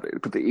 just have to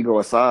put the ego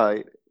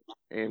aside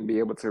and be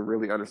able to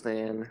really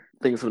understand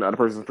things from the other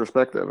person's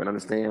perspective and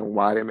understand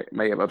why they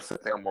may have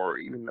upset them, or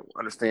even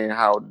understand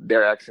how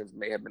their actions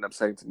may have been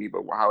upsetting to me,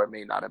 but how it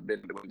may not have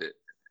been doing it,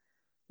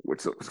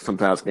 which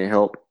sometimes can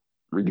help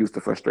reduce the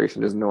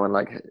frustration. Just knowing,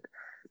 like, hey,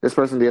 this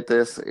person did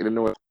this, it didn't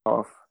know it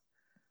off,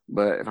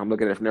 but if I'm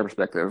looking at it from their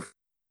perspective,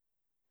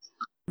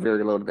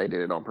 very low that they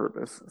did it on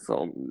purpose.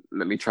 So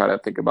let me try to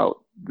think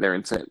about their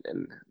intent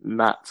and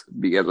not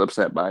be as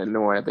upset by it,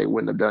 knowing that they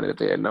wouldn't have done it if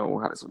they had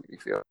known how this would make me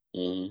feel.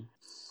 Mm-hmm.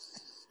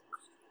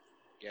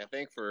 Yeah, I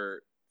think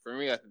for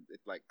me, it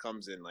like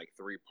comes in like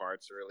three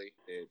parts really.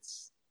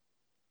 It's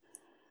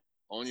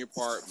own your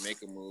part,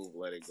 make a move,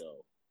 let it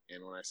go.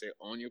 And when I say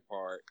own your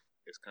part,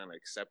 it's kind of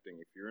accepting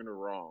if you're in the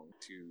wrong,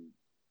 to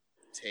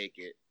take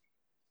it,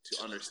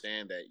 to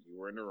understand that you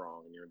were in the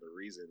wrong and you're the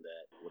reason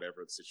that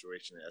whatever the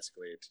situation that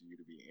escalated to you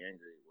to be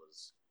angry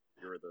was,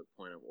 you're the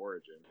point of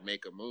origin.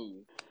 Make a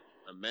move,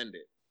 amend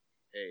it.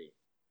 Hey,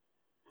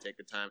 take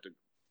the time to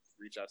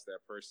reach out to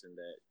that person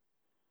that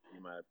you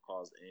might have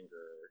caused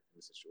anger in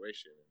the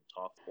situation and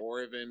talk,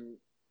 or even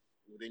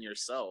within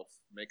yourself,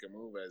 make a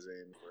move. As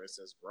in, for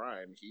instance,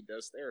 Brian, he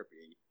does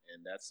therapy,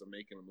 and that's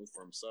making a move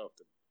for himself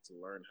to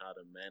learn how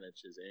to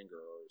manage his anger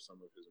or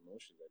some of his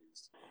emotions that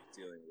he's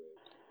dealing with.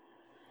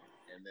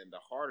 And then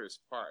the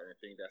hardest part, and I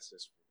think that's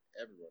just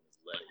for everyone, is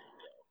letting it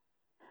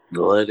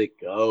go. Let it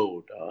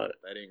go, dog.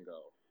 Letting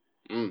go.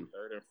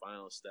 Third and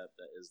final step,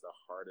 that is the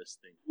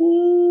hardest thing.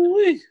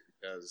 Ooh-wee.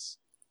 Because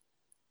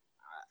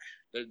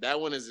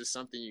that one is just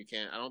something you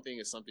can't. I don't think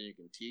it's something you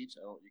can teach.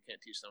 You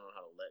can't teach someone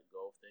how to let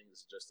go of things.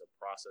 It's just a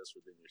process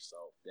within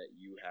yourself that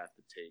you have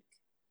to take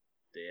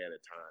day at a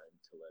time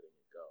to letting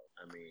it go.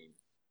 I mean,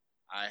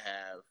 I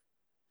have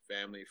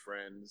family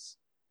friends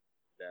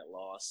that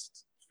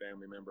lost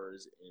family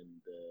members in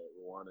the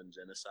Rwandan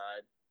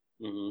genocide.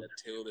 That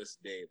till this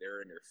day,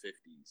 they're in their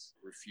 50s,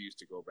 refuse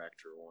to go back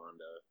to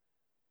Rwanda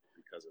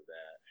because of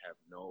that. Have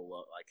no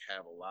love, like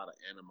have a lot of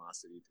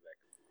animosity to that.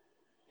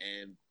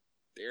 And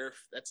they're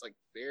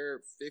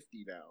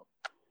 50 now.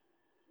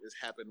 This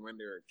happened when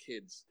they were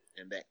kids,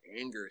 and that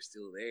anger is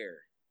still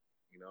there.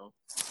 You know,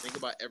 think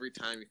about every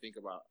time you think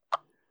about,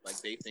 like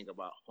they think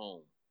about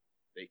home,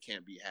 they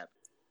can't be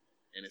happy,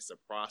 and it's a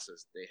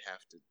process they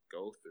have to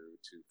go through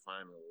to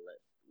finally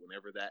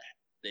whenever that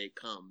day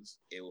comes,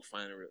 it will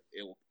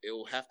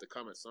have to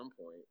come at some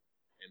point,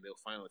 and they'll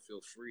finally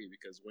feel free.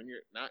 Because when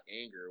you're not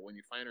anger, when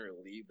you finally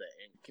relieve that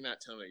anger, you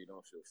cannot tell me that you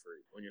don't feel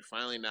free. When you're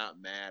finally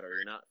not mad, or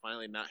you're not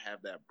finally not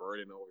have that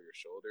burden over your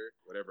shoulder,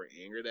 whatever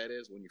anger that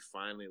is, when you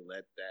finally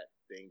let that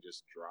thing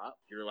just drop,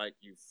 you're like,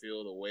 you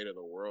feel the weight of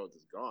the world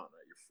is gone.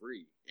 Right? You're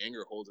free.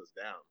 Anger holds us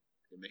down.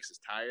 It makes us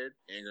tired.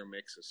 Anger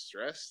makes us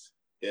stressed.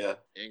 Yeah.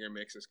 Anger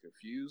makes us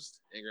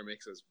confused. Anger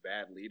makes us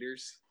bad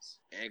leaders.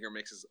 Anger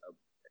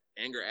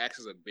acts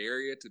as a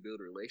barrier to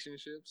build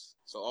relationships.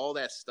 So all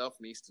that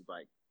stuff needs to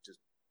just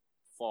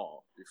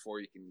fall before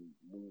you can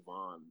move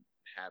on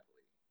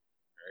happily,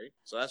 right?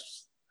 So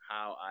that's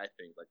how I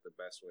think the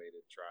best way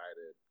to try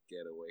to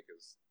get away,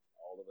 because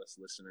all of us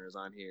listeners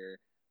on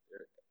here,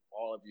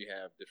 all of you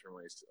have different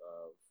ways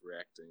of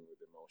reacting with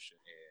emotion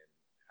and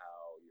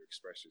how you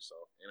express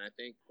yourself. And I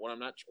think what I'm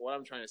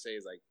trying to say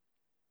is I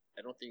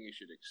don't think you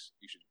should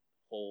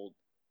hold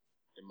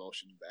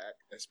emotion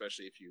back,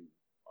 especially if you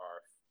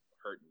are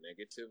hurt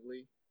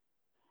negatively.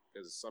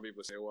 Because some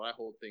people say, well, I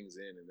hold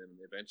things in, and then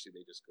eventually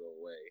they just go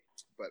away.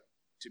 But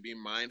to be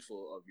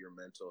mindful of your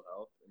mental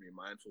health and be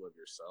mindful of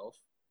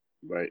yourself.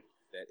 Right.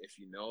 That if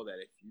you know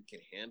that if you can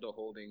handle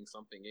holding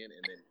something in,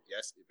 and then,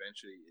 yes,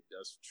 eventually it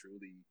does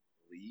truly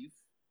leave,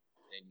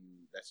 and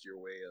that's your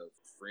way of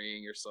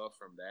freeing yourself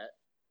from that,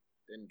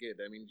 then good.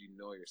 That means you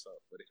know yourself.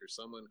 But if you're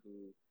someone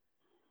who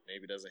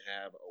maybe doesn't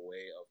have a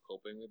way of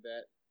coping with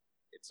that,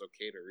 it's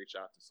okay to reach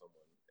out to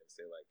someone and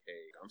say,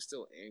 hey, I'm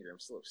still angry. I'm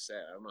still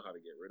upset. I don't know how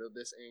to get rid of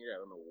this anger. I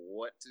don't know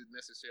what to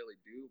necessarily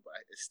do, but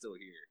it's still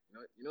here.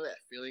 You know that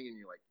feeling in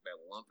your,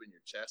 that lump in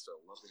your chest or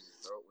a lump in your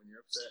throat when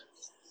you're upset?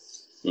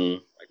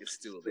 It's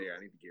still there.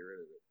 I need to get rid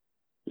of it.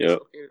 Yeah.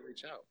 It's okay to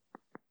reach out.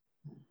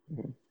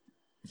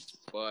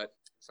 But,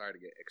 sorry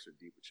to get extra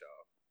deep with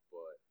y'all,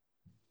 but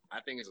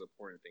I think it's an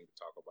important thing to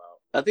talk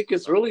about. I think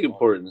it's really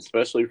important,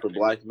 especially for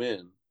Black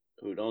men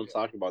who don't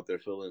talk about their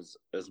feelings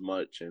as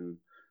much and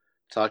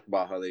talk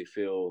about how they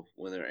feel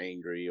when they're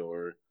angry,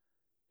 or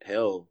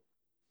hell,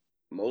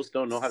 most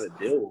don't know how to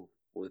deal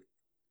with.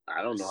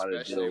 I don't know how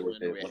to deal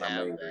with it when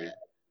I'm angry.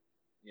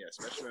 Yeah,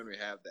 especially when we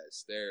have that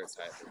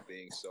stereotype of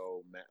being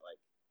so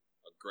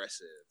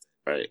aggressive.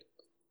 Right.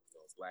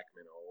 Black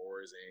men are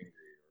always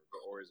angry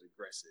or always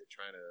aggressive,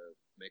 trying to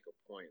make a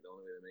point. The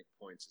only way to make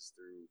points is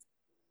through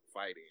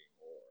fighting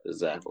or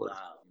exactly.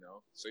 Loud,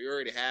 So you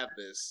already have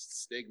this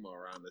stigma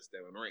around us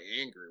that when we're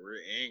angry,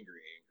 we're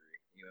angry.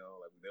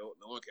 No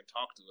one can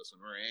talk to us when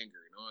we're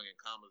angry. No one can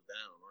calm us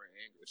down when we're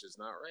angry, which is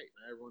not right.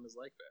 Not everyone is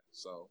like that.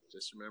 So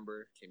just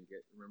remember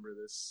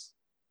this,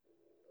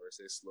 or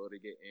say slow to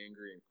get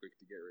angry and quick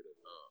to get rid of.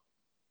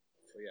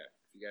 So yeah,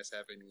 if you guys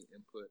have any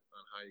input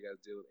on how you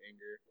guys deal with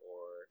anger,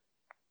 or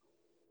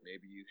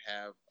maybe you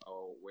have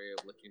a way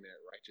of looking at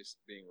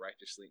being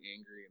righteously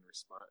angry and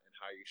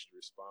how you should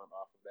respond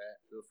off of that,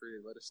 feel free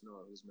to let us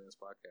know on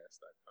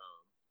whosmanspodcast.com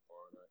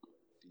or on our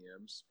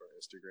DMs for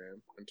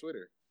Instagram and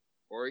Twitter.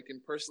 Or you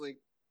can personally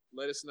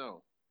let us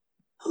know.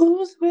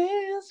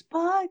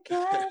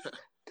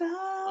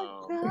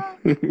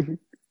 whosmanspodcast.com.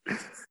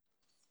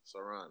 So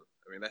Ron,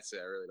 that's it.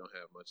 I really don't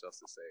have much else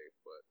to say,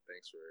 but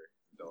thanks for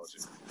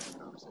indulging in the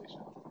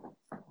conversation.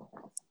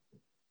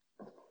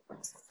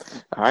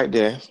 All right,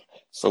 Dan.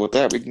 So with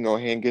that, we can go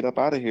ahead and get up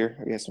out of here.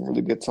 We had some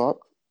really good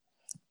talk.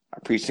 I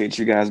appreciate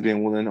you guys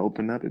being willing to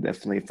open up. I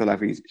definitely feel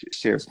like we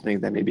share some things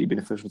that may be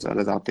beneficial to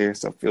others out there.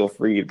 So feel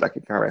free, like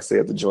Conrad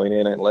said, to join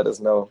in and let us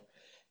know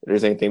if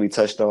there's anything we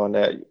touched on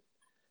that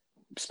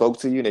spoke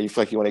to you that you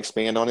feel like you want to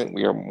expand on it.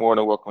 We are more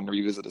than welcome to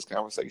revisit this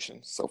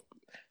conversation. So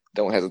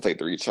don't hesitate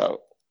to reach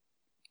out.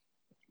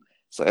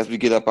 So as we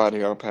get up out of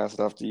here, I'll pass it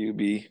off to you,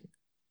 B.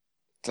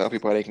 Tell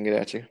people how they can get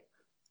at you.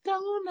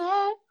 Don't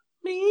at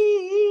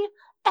me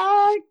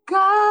at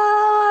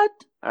God.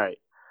 All right.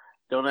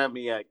 Don't at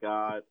me at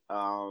God.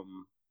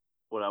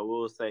 What I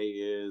will say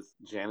is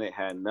Janet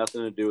had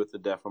nothing to do with the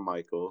death of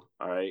Michael.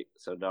 All right.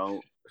 So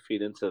don't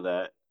feed into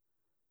that.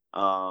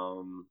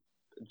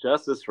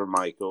 Justice for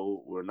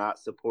Michael. We're not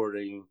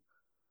supporting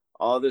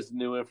all this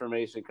new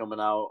information coming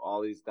out,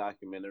 all these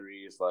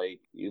documentaries.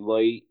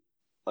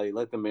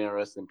 Let the man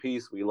rest in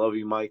peace. We love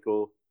you,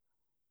 Michael.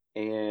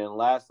 And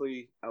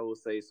lastly, I will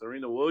say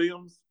Serena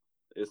Williams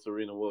is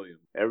Serena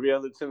Williams. Every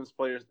other tennis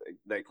player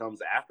that comes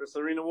after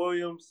Serena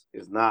Williams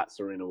is not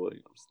Serena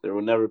Williams. There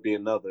will never be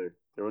another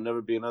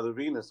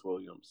Venus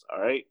Williams. All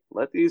right.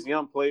 Let these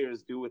young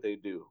players do what they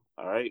do.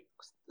 All right.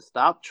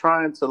 Stop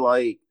trying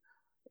to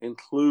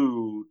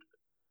include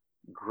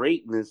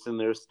greatness in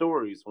their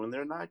stories when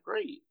they're not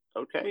great.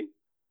 Okay.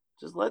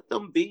 Just let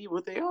them be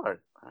what they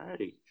are. All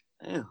right.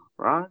 Damn,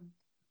 Ron.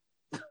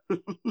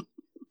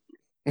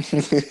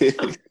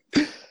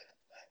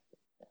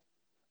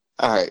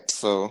 All right.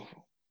 So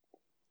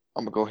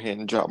I'm gonna go ahead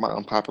and drop my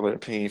unpopular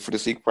opinion for the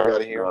sequel right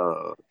out of here.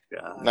 Oh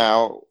God.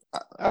 Now,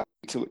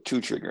 too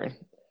triggering.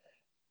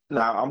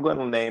 Now, I'm going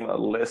to name a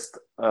list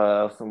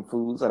of some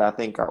foods that I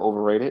think are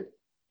overrated,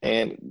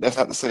 and that's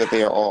not to say that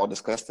they are all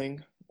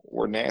disgusting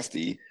or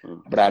nasty,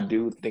 but I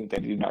do think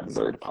they do not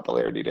deserve the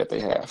popularity that they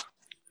have.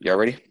 Y'all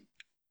ready?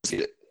 See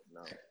it?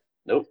 No.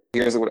 Nope.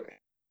 Here's what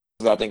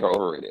I think are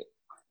overrated: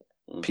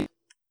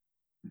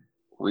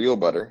 real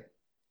butter,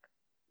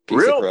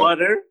 real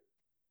butter.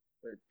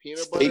 Wait,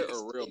 peanut butter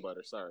or real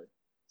butter? Sorry,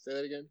 say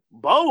that again.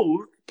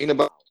 Both. Peanut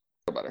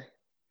butter.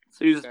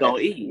 So you just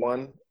don't eat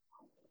one.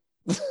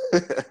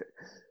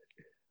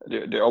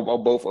 They're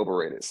both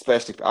overrated.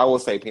 Especially, I will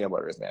say peanut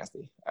butter is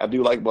nasty. I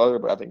do like butter,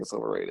 but I think it's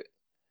overrated.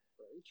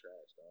 Bro, you trash,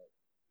 dog.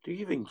 Do you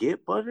even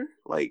get butter?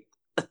 Like,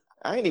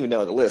 I ain't even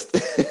know the list.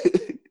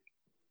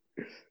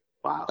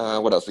 Wow.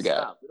 What else we got?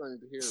 Stop. We don't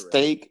need to hear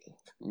Steak,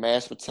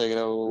 mashed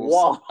potatoes,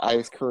 Whoa.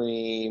 ice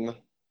cream.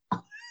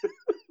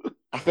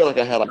 I feel like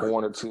I had like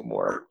one or two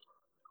more.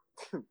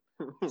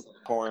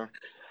 Corn.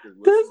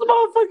 This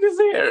motherfucker's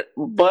here.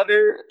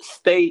 Butter,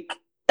 steak,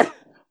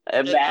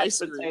 and mashed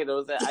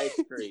potatoes and ice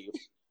cream.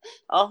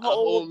 A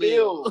whole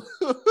meal.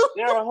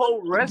 There are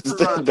whole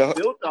restaurants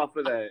built off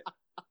of that.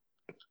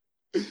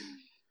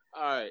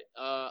 All right.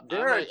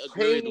 There are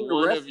chain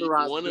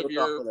restaurants one of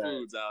your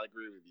foods. I'll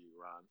agree with you,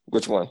 Ron.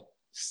 Which one?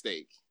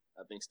 Steak.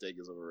 I think steak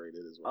is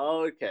overrated as well.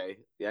 Oh, okay.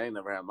 Yeah, I ain't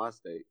never had my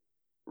steak.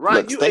 Ryan,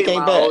 Look, you steak ate ain't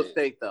my bad. whole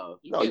steak though.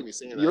 You can't be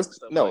saying that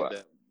stuff like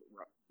that,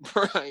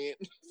 Brian.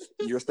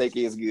 Your steak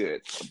is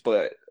good,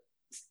 but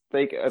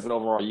steak as an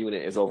overall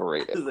unit is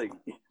overrated. Like,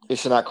 it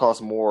should not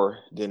cost more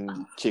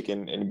than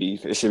chicken and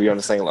beef. It should be on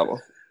the same level.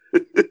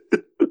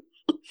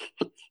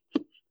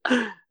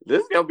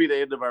 This is gonna be the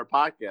end of our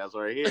podcast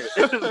right here.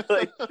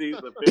 Like these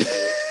opinions.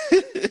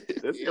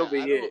 This is gonna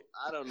be it.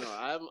 I don't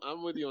know.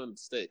 I'm with you on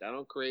steak. I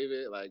don't crave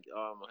it. Like,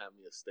 oh, I'm gonna have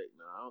me a steak.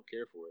 No, I don't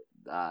care for it.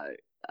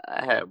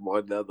 I had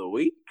one the other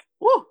week.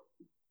 Woo.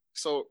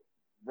 So,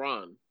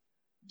 Ron,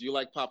 do you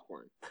like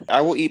popcorn?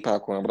 I will eat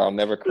popcorn, but I'll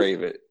never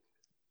crave it.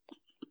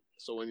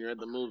 So when you're at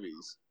the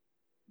movies,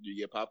 do you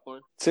get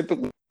popcorn?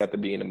 Typically, I have to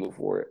be in the mood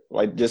for it.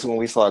 Like just when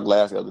we saw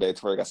Glass the other day,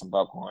 Tori got some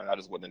popcorn. I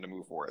just wasn't in the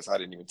mood for it, so I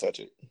didn't even touch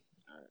it.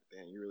 All right,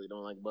 damn, you really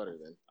don't like butter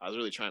then. I was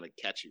really trying to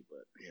catch you, but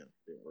damn, it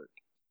didn't work.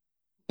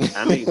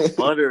 I mean,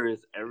 butter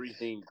is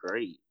everything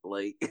great.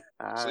 Like,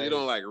 so you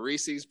don't like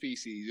Reese's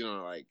Pieces? You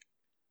don't like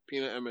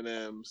peanut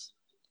M&Ms?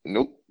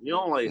 Nope. You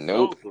don't like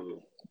nope. soul food?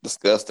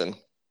 Disgusting.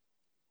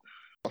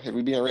 If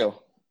we being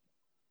real.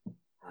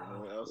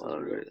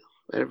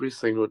 Every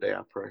single day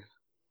I pray.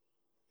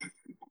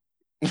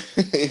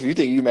 If you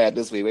think you mad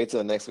this week, wait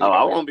till next week. Oh,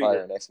 I won't be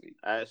here next week.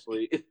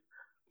 Actually,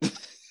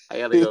 I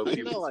gotta go.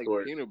 You don't like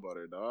peanut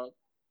butter, dog.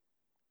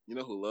 You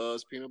know who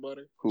loves peanut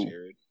butter? Who?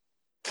 Jared.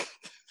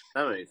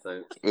 That makes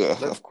sense.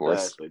 Of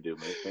course. That actually do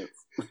make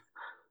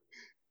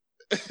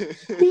sense.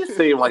 You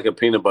seem like a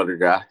peanut butter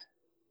guy.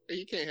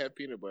 You can't have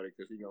peanut butter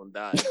because you're gonna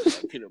die. If you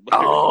have peanut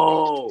butter.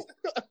 Oh,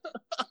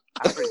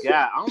 I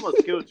forgot. I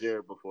almost killed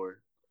Jared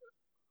before.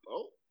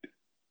 Oh,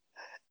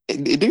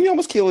 did you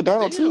almost kill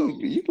Donald too?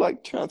 You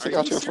like trying to take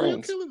out your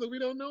friends? Killer that we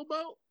don't know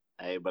about?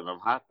 Hey, but I'm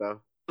hot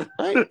though.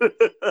 Right?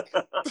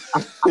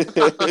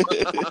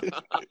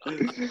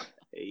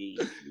 Hey.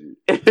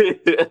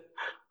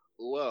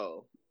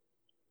 Well,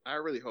 I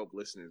really hope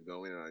listeners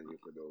go in on you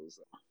for those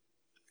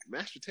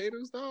mashed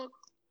potatoes, dog.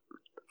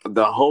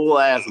 The whole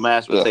ass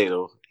mashed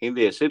potato. He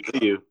did shit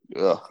to you.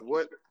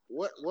 What?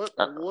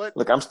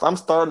 Look, I'm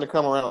starting to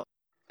come around.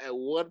 At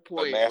what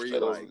point were you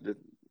like?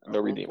 No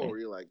redeeming. Were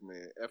you like,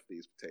 man, F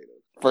these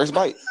potatoes? First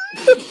bite.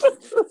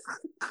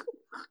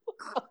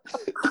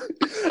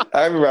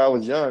 I remember I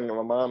was young and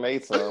my mom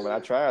made some and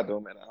I tried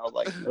them and I was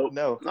like,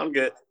 no, I'm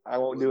good. I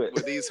won't do it.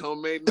 Were these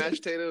homemade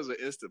mashed potatoes or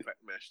instant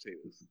mashed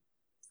potatoes?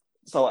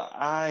 So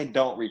I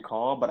don't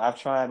recall, but I've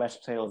tried mashed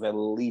potatoes at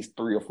least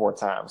 3 or 4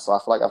 times. So I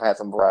feel like I've had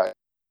some variety.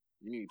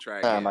 You need to try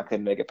again. I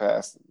couldn't make it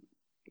past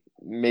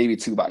maybe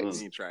 2 bites.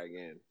 You need to try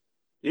again.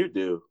 You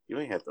do. You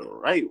ain't have to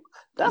write.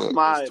 That's Look,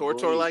 my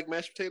Tortor like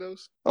mashed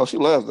potatoes? Oh, she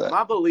loves that.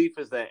 My belief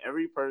is that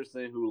every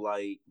person who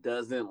like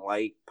doesn't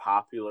like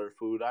popular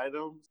food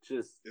items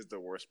just is the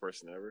worst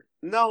person ever.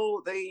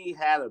 No, they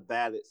had a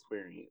bad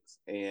experience,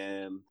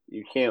 and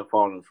you can't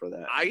fault them for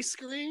that. Ice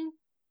cream?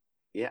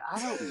 Yeah, I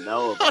don't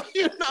know. About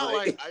you not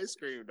like ice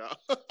cream, dog.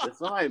 Did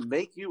somebody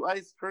make you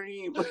ice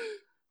cream? Like,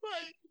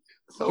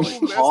 so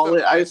call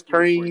it ice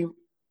cream.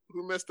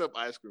 Who messed up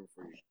ice cream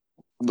for you?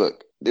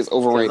 Look, it's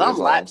overrated. I'm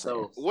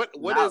lactose.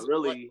 What is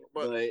really?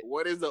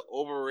 What is the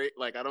overrated?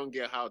 Like, I don't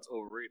get how it's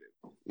overrated.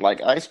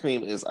 Like, ice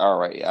cream is all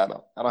right. I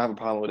don't have a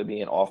problem with it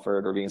being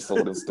offered or being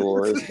sold in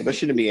stores. But there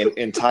shouldn't be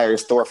entire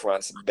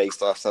storefronts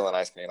based off selling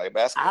ice cream. Like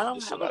basketball, I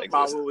don't have a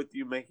problem with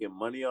you making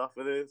money off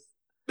of this.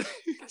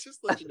 Just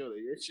let you know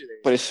that your shit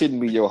ain't. But it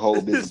shouldn't be your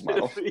whole business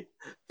model.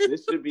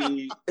 This should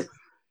be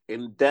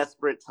in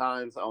desperate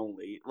times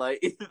only.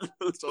 Like,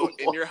 so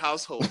in your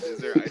household, is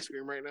there ice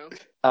cream right now?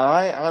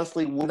 I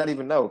honestly would not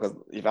even know because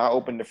if I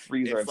opened the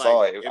freezer and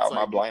saw it,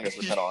 my blinders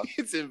would cut on.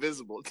 It's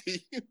invisible to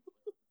you.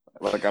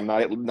 Like I'm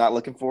not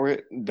looking for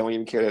it. Don't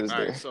even care that it's All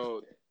there. right,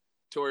 so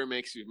Tori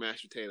makes you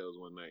mashed potatoes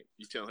one night.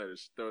 You tell her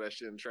to throw that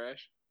shit in the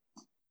trash?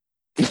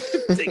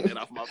 Take that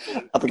off my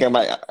plate. I think I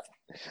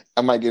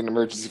might get an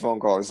emergency phone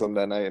call or something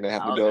that night and they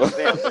have to go.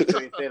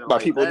 My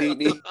people need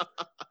me.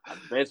 I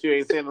bet you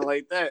ain't saying it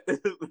like that.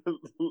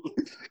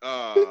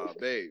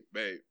 Babe.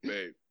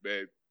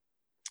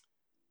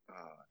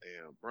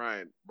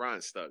 Damn.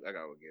 Brian's stuck. I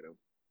gotta go get him.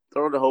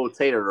 Throw the whole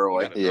tater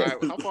away. Yeah.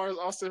 How far is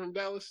Austin from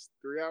Dallas?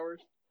 3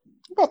 hours?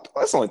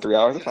 That's only 3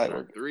 hours. That's probably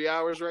work. 3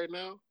 hours right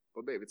now?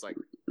 But babe, it's like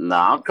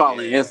Nah, I'm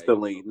calling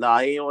instantly. Nah,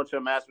 he ain't want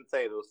your mashed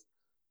potatoes.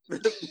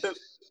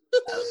 That's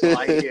all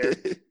I hear.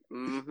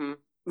 Mm-hmm.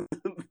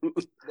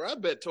 Bro, I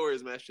bet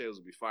Tori's mashed potatoes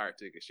would be fire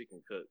too, because she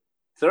can cook.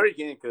 Tori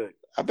can cook.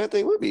 I bet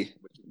they would be.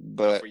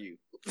 But for you.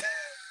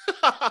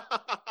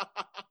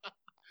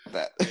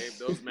 that. Babe,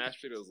 those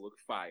mashed potatoes look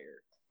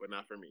fire, but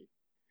not for me.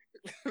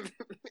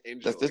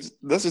 Enjoy.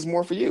 That's just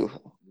more for you.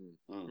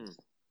 Mm.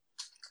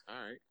 All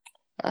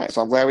right.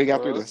 So I'm glad we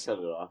got through this. Cut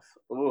it off.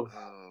 Ooh,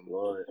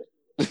 Lord.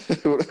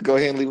 Go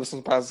ahead and leave us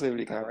some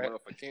positivity, I don't Conrad. know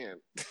if I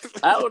can.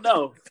 I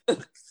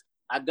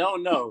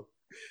don't know.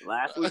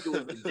 Last week it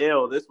was a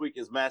dill. This week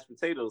is mashed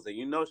potatoes, and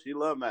you know she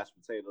loves mashed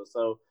potatoes.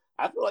 So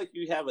I feel like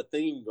you have a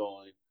theme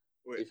going.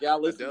 Wait, if y'all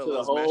listen Adele to the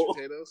loves whole mashed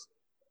potatoes.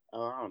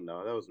 Oh, I don't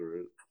know. That was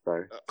rude.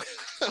 Sorry.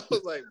 I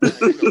was like, bro,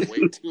 you know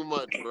way too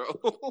much, bro.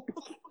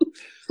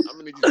 I'm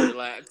gonna need you to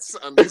relax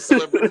on these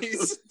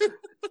celebrities.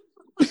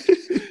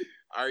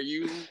 Are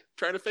you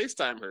trying to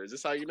FaceTime her? Is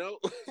this how you know?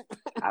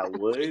 I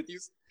would.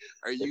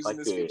 Are you using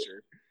this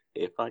feature?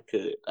 If I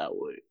could, I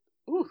would.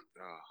 Ooh.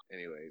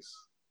 Anyways.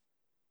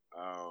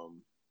 Wow,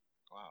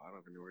 I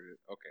don't even know where to.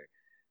 Okay.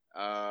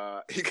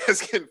 You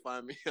guys can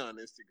find me on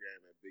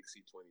Instagram at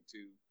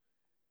BigC22.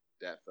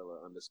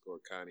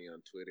 _Connie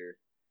on Twitter.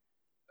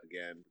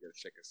 Again, you gotta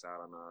check us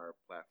out on our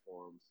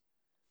platforms.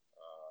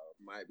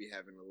 Might be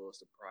having a little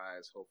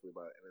surprise, hopefully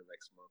by the end of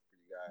next month for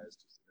you guys,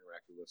 just to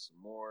interact with us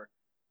some more.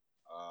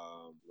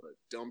 But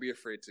don't be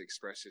afraid to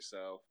express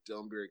yourself.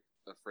 Don't be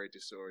afraid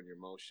to show in your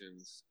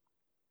emotions.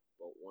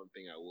 But one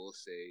thing I will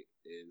say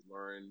is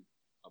learn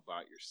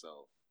about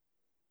yourself.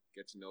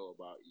 Get to know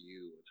about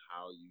you and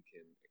how you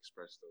can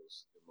express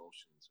those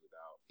emotions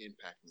without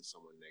impacting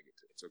someone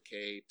negative. It's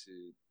okay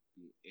to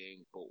be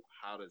angry, but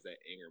how does that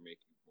anger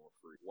make you more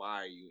free? Why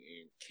are you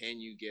angry?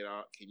 Can you get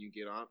on? Can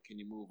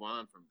you move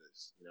on from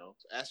this? So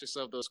ask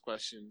yourself those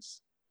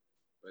questions.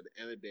 But at the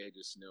end of the day,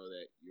 just know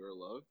that you're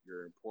loved,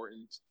 you're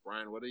important.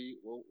 Brian, what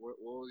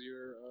was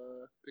your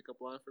pickup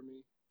line for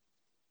me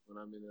when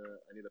I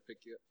need to pick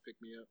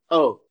me up?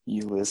 Oh,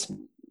 you was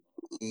smart.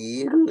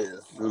 You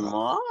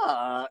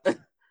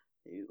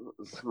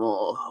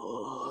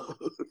small.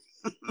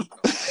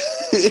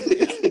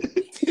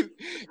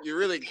 You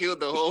really killed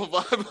the whole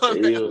vibe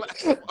on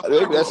that.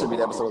 Maybe that should be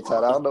the episode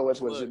title. I don't know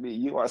which one should be.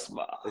 You are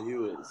smart.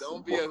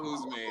 Don't be a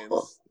who's man.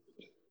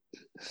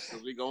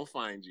 Because we gonna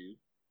find you.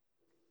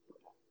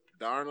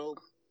 Darnold.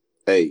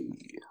 Hey.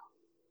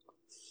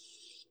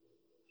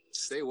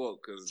 Stay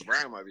woke, because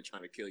Brian might be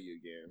trying to kill you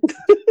again.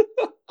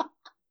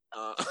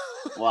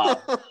 Wow.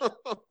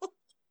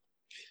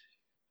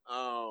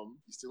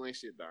 You still ain't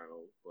shit,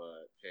 Darnold,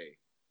 but hey,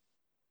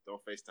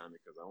 don't FaceTime me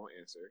because I won't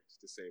answer. It's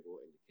disabled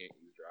and you can't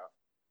use drop.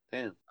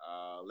 Damn.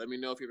 Let me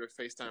know if you ever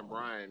FaceTime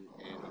Brian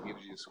and he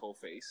gives you his whole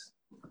face.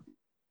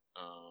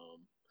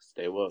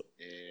 Stay woke.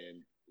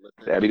 And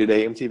that'd be the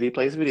day MTV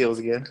plays videos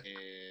again.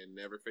 And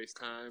never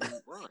FaceTime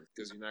Brian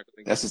because you're not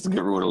gonna. That's just a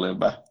good rule to live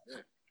by.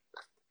 Yeah.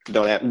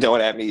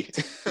 Don't at me.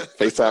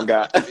 FaceTime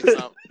guy.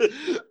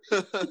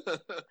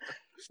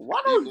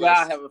 Why don't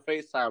y'all have a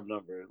FaceTime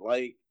number?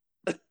 Like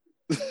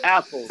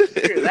Apple,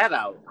 figure that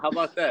out. How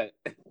about that?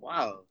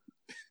 Wow.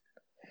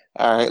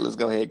 All right, let's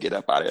go ahead and get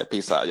up out of here.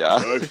 Peace out,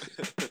 y'all.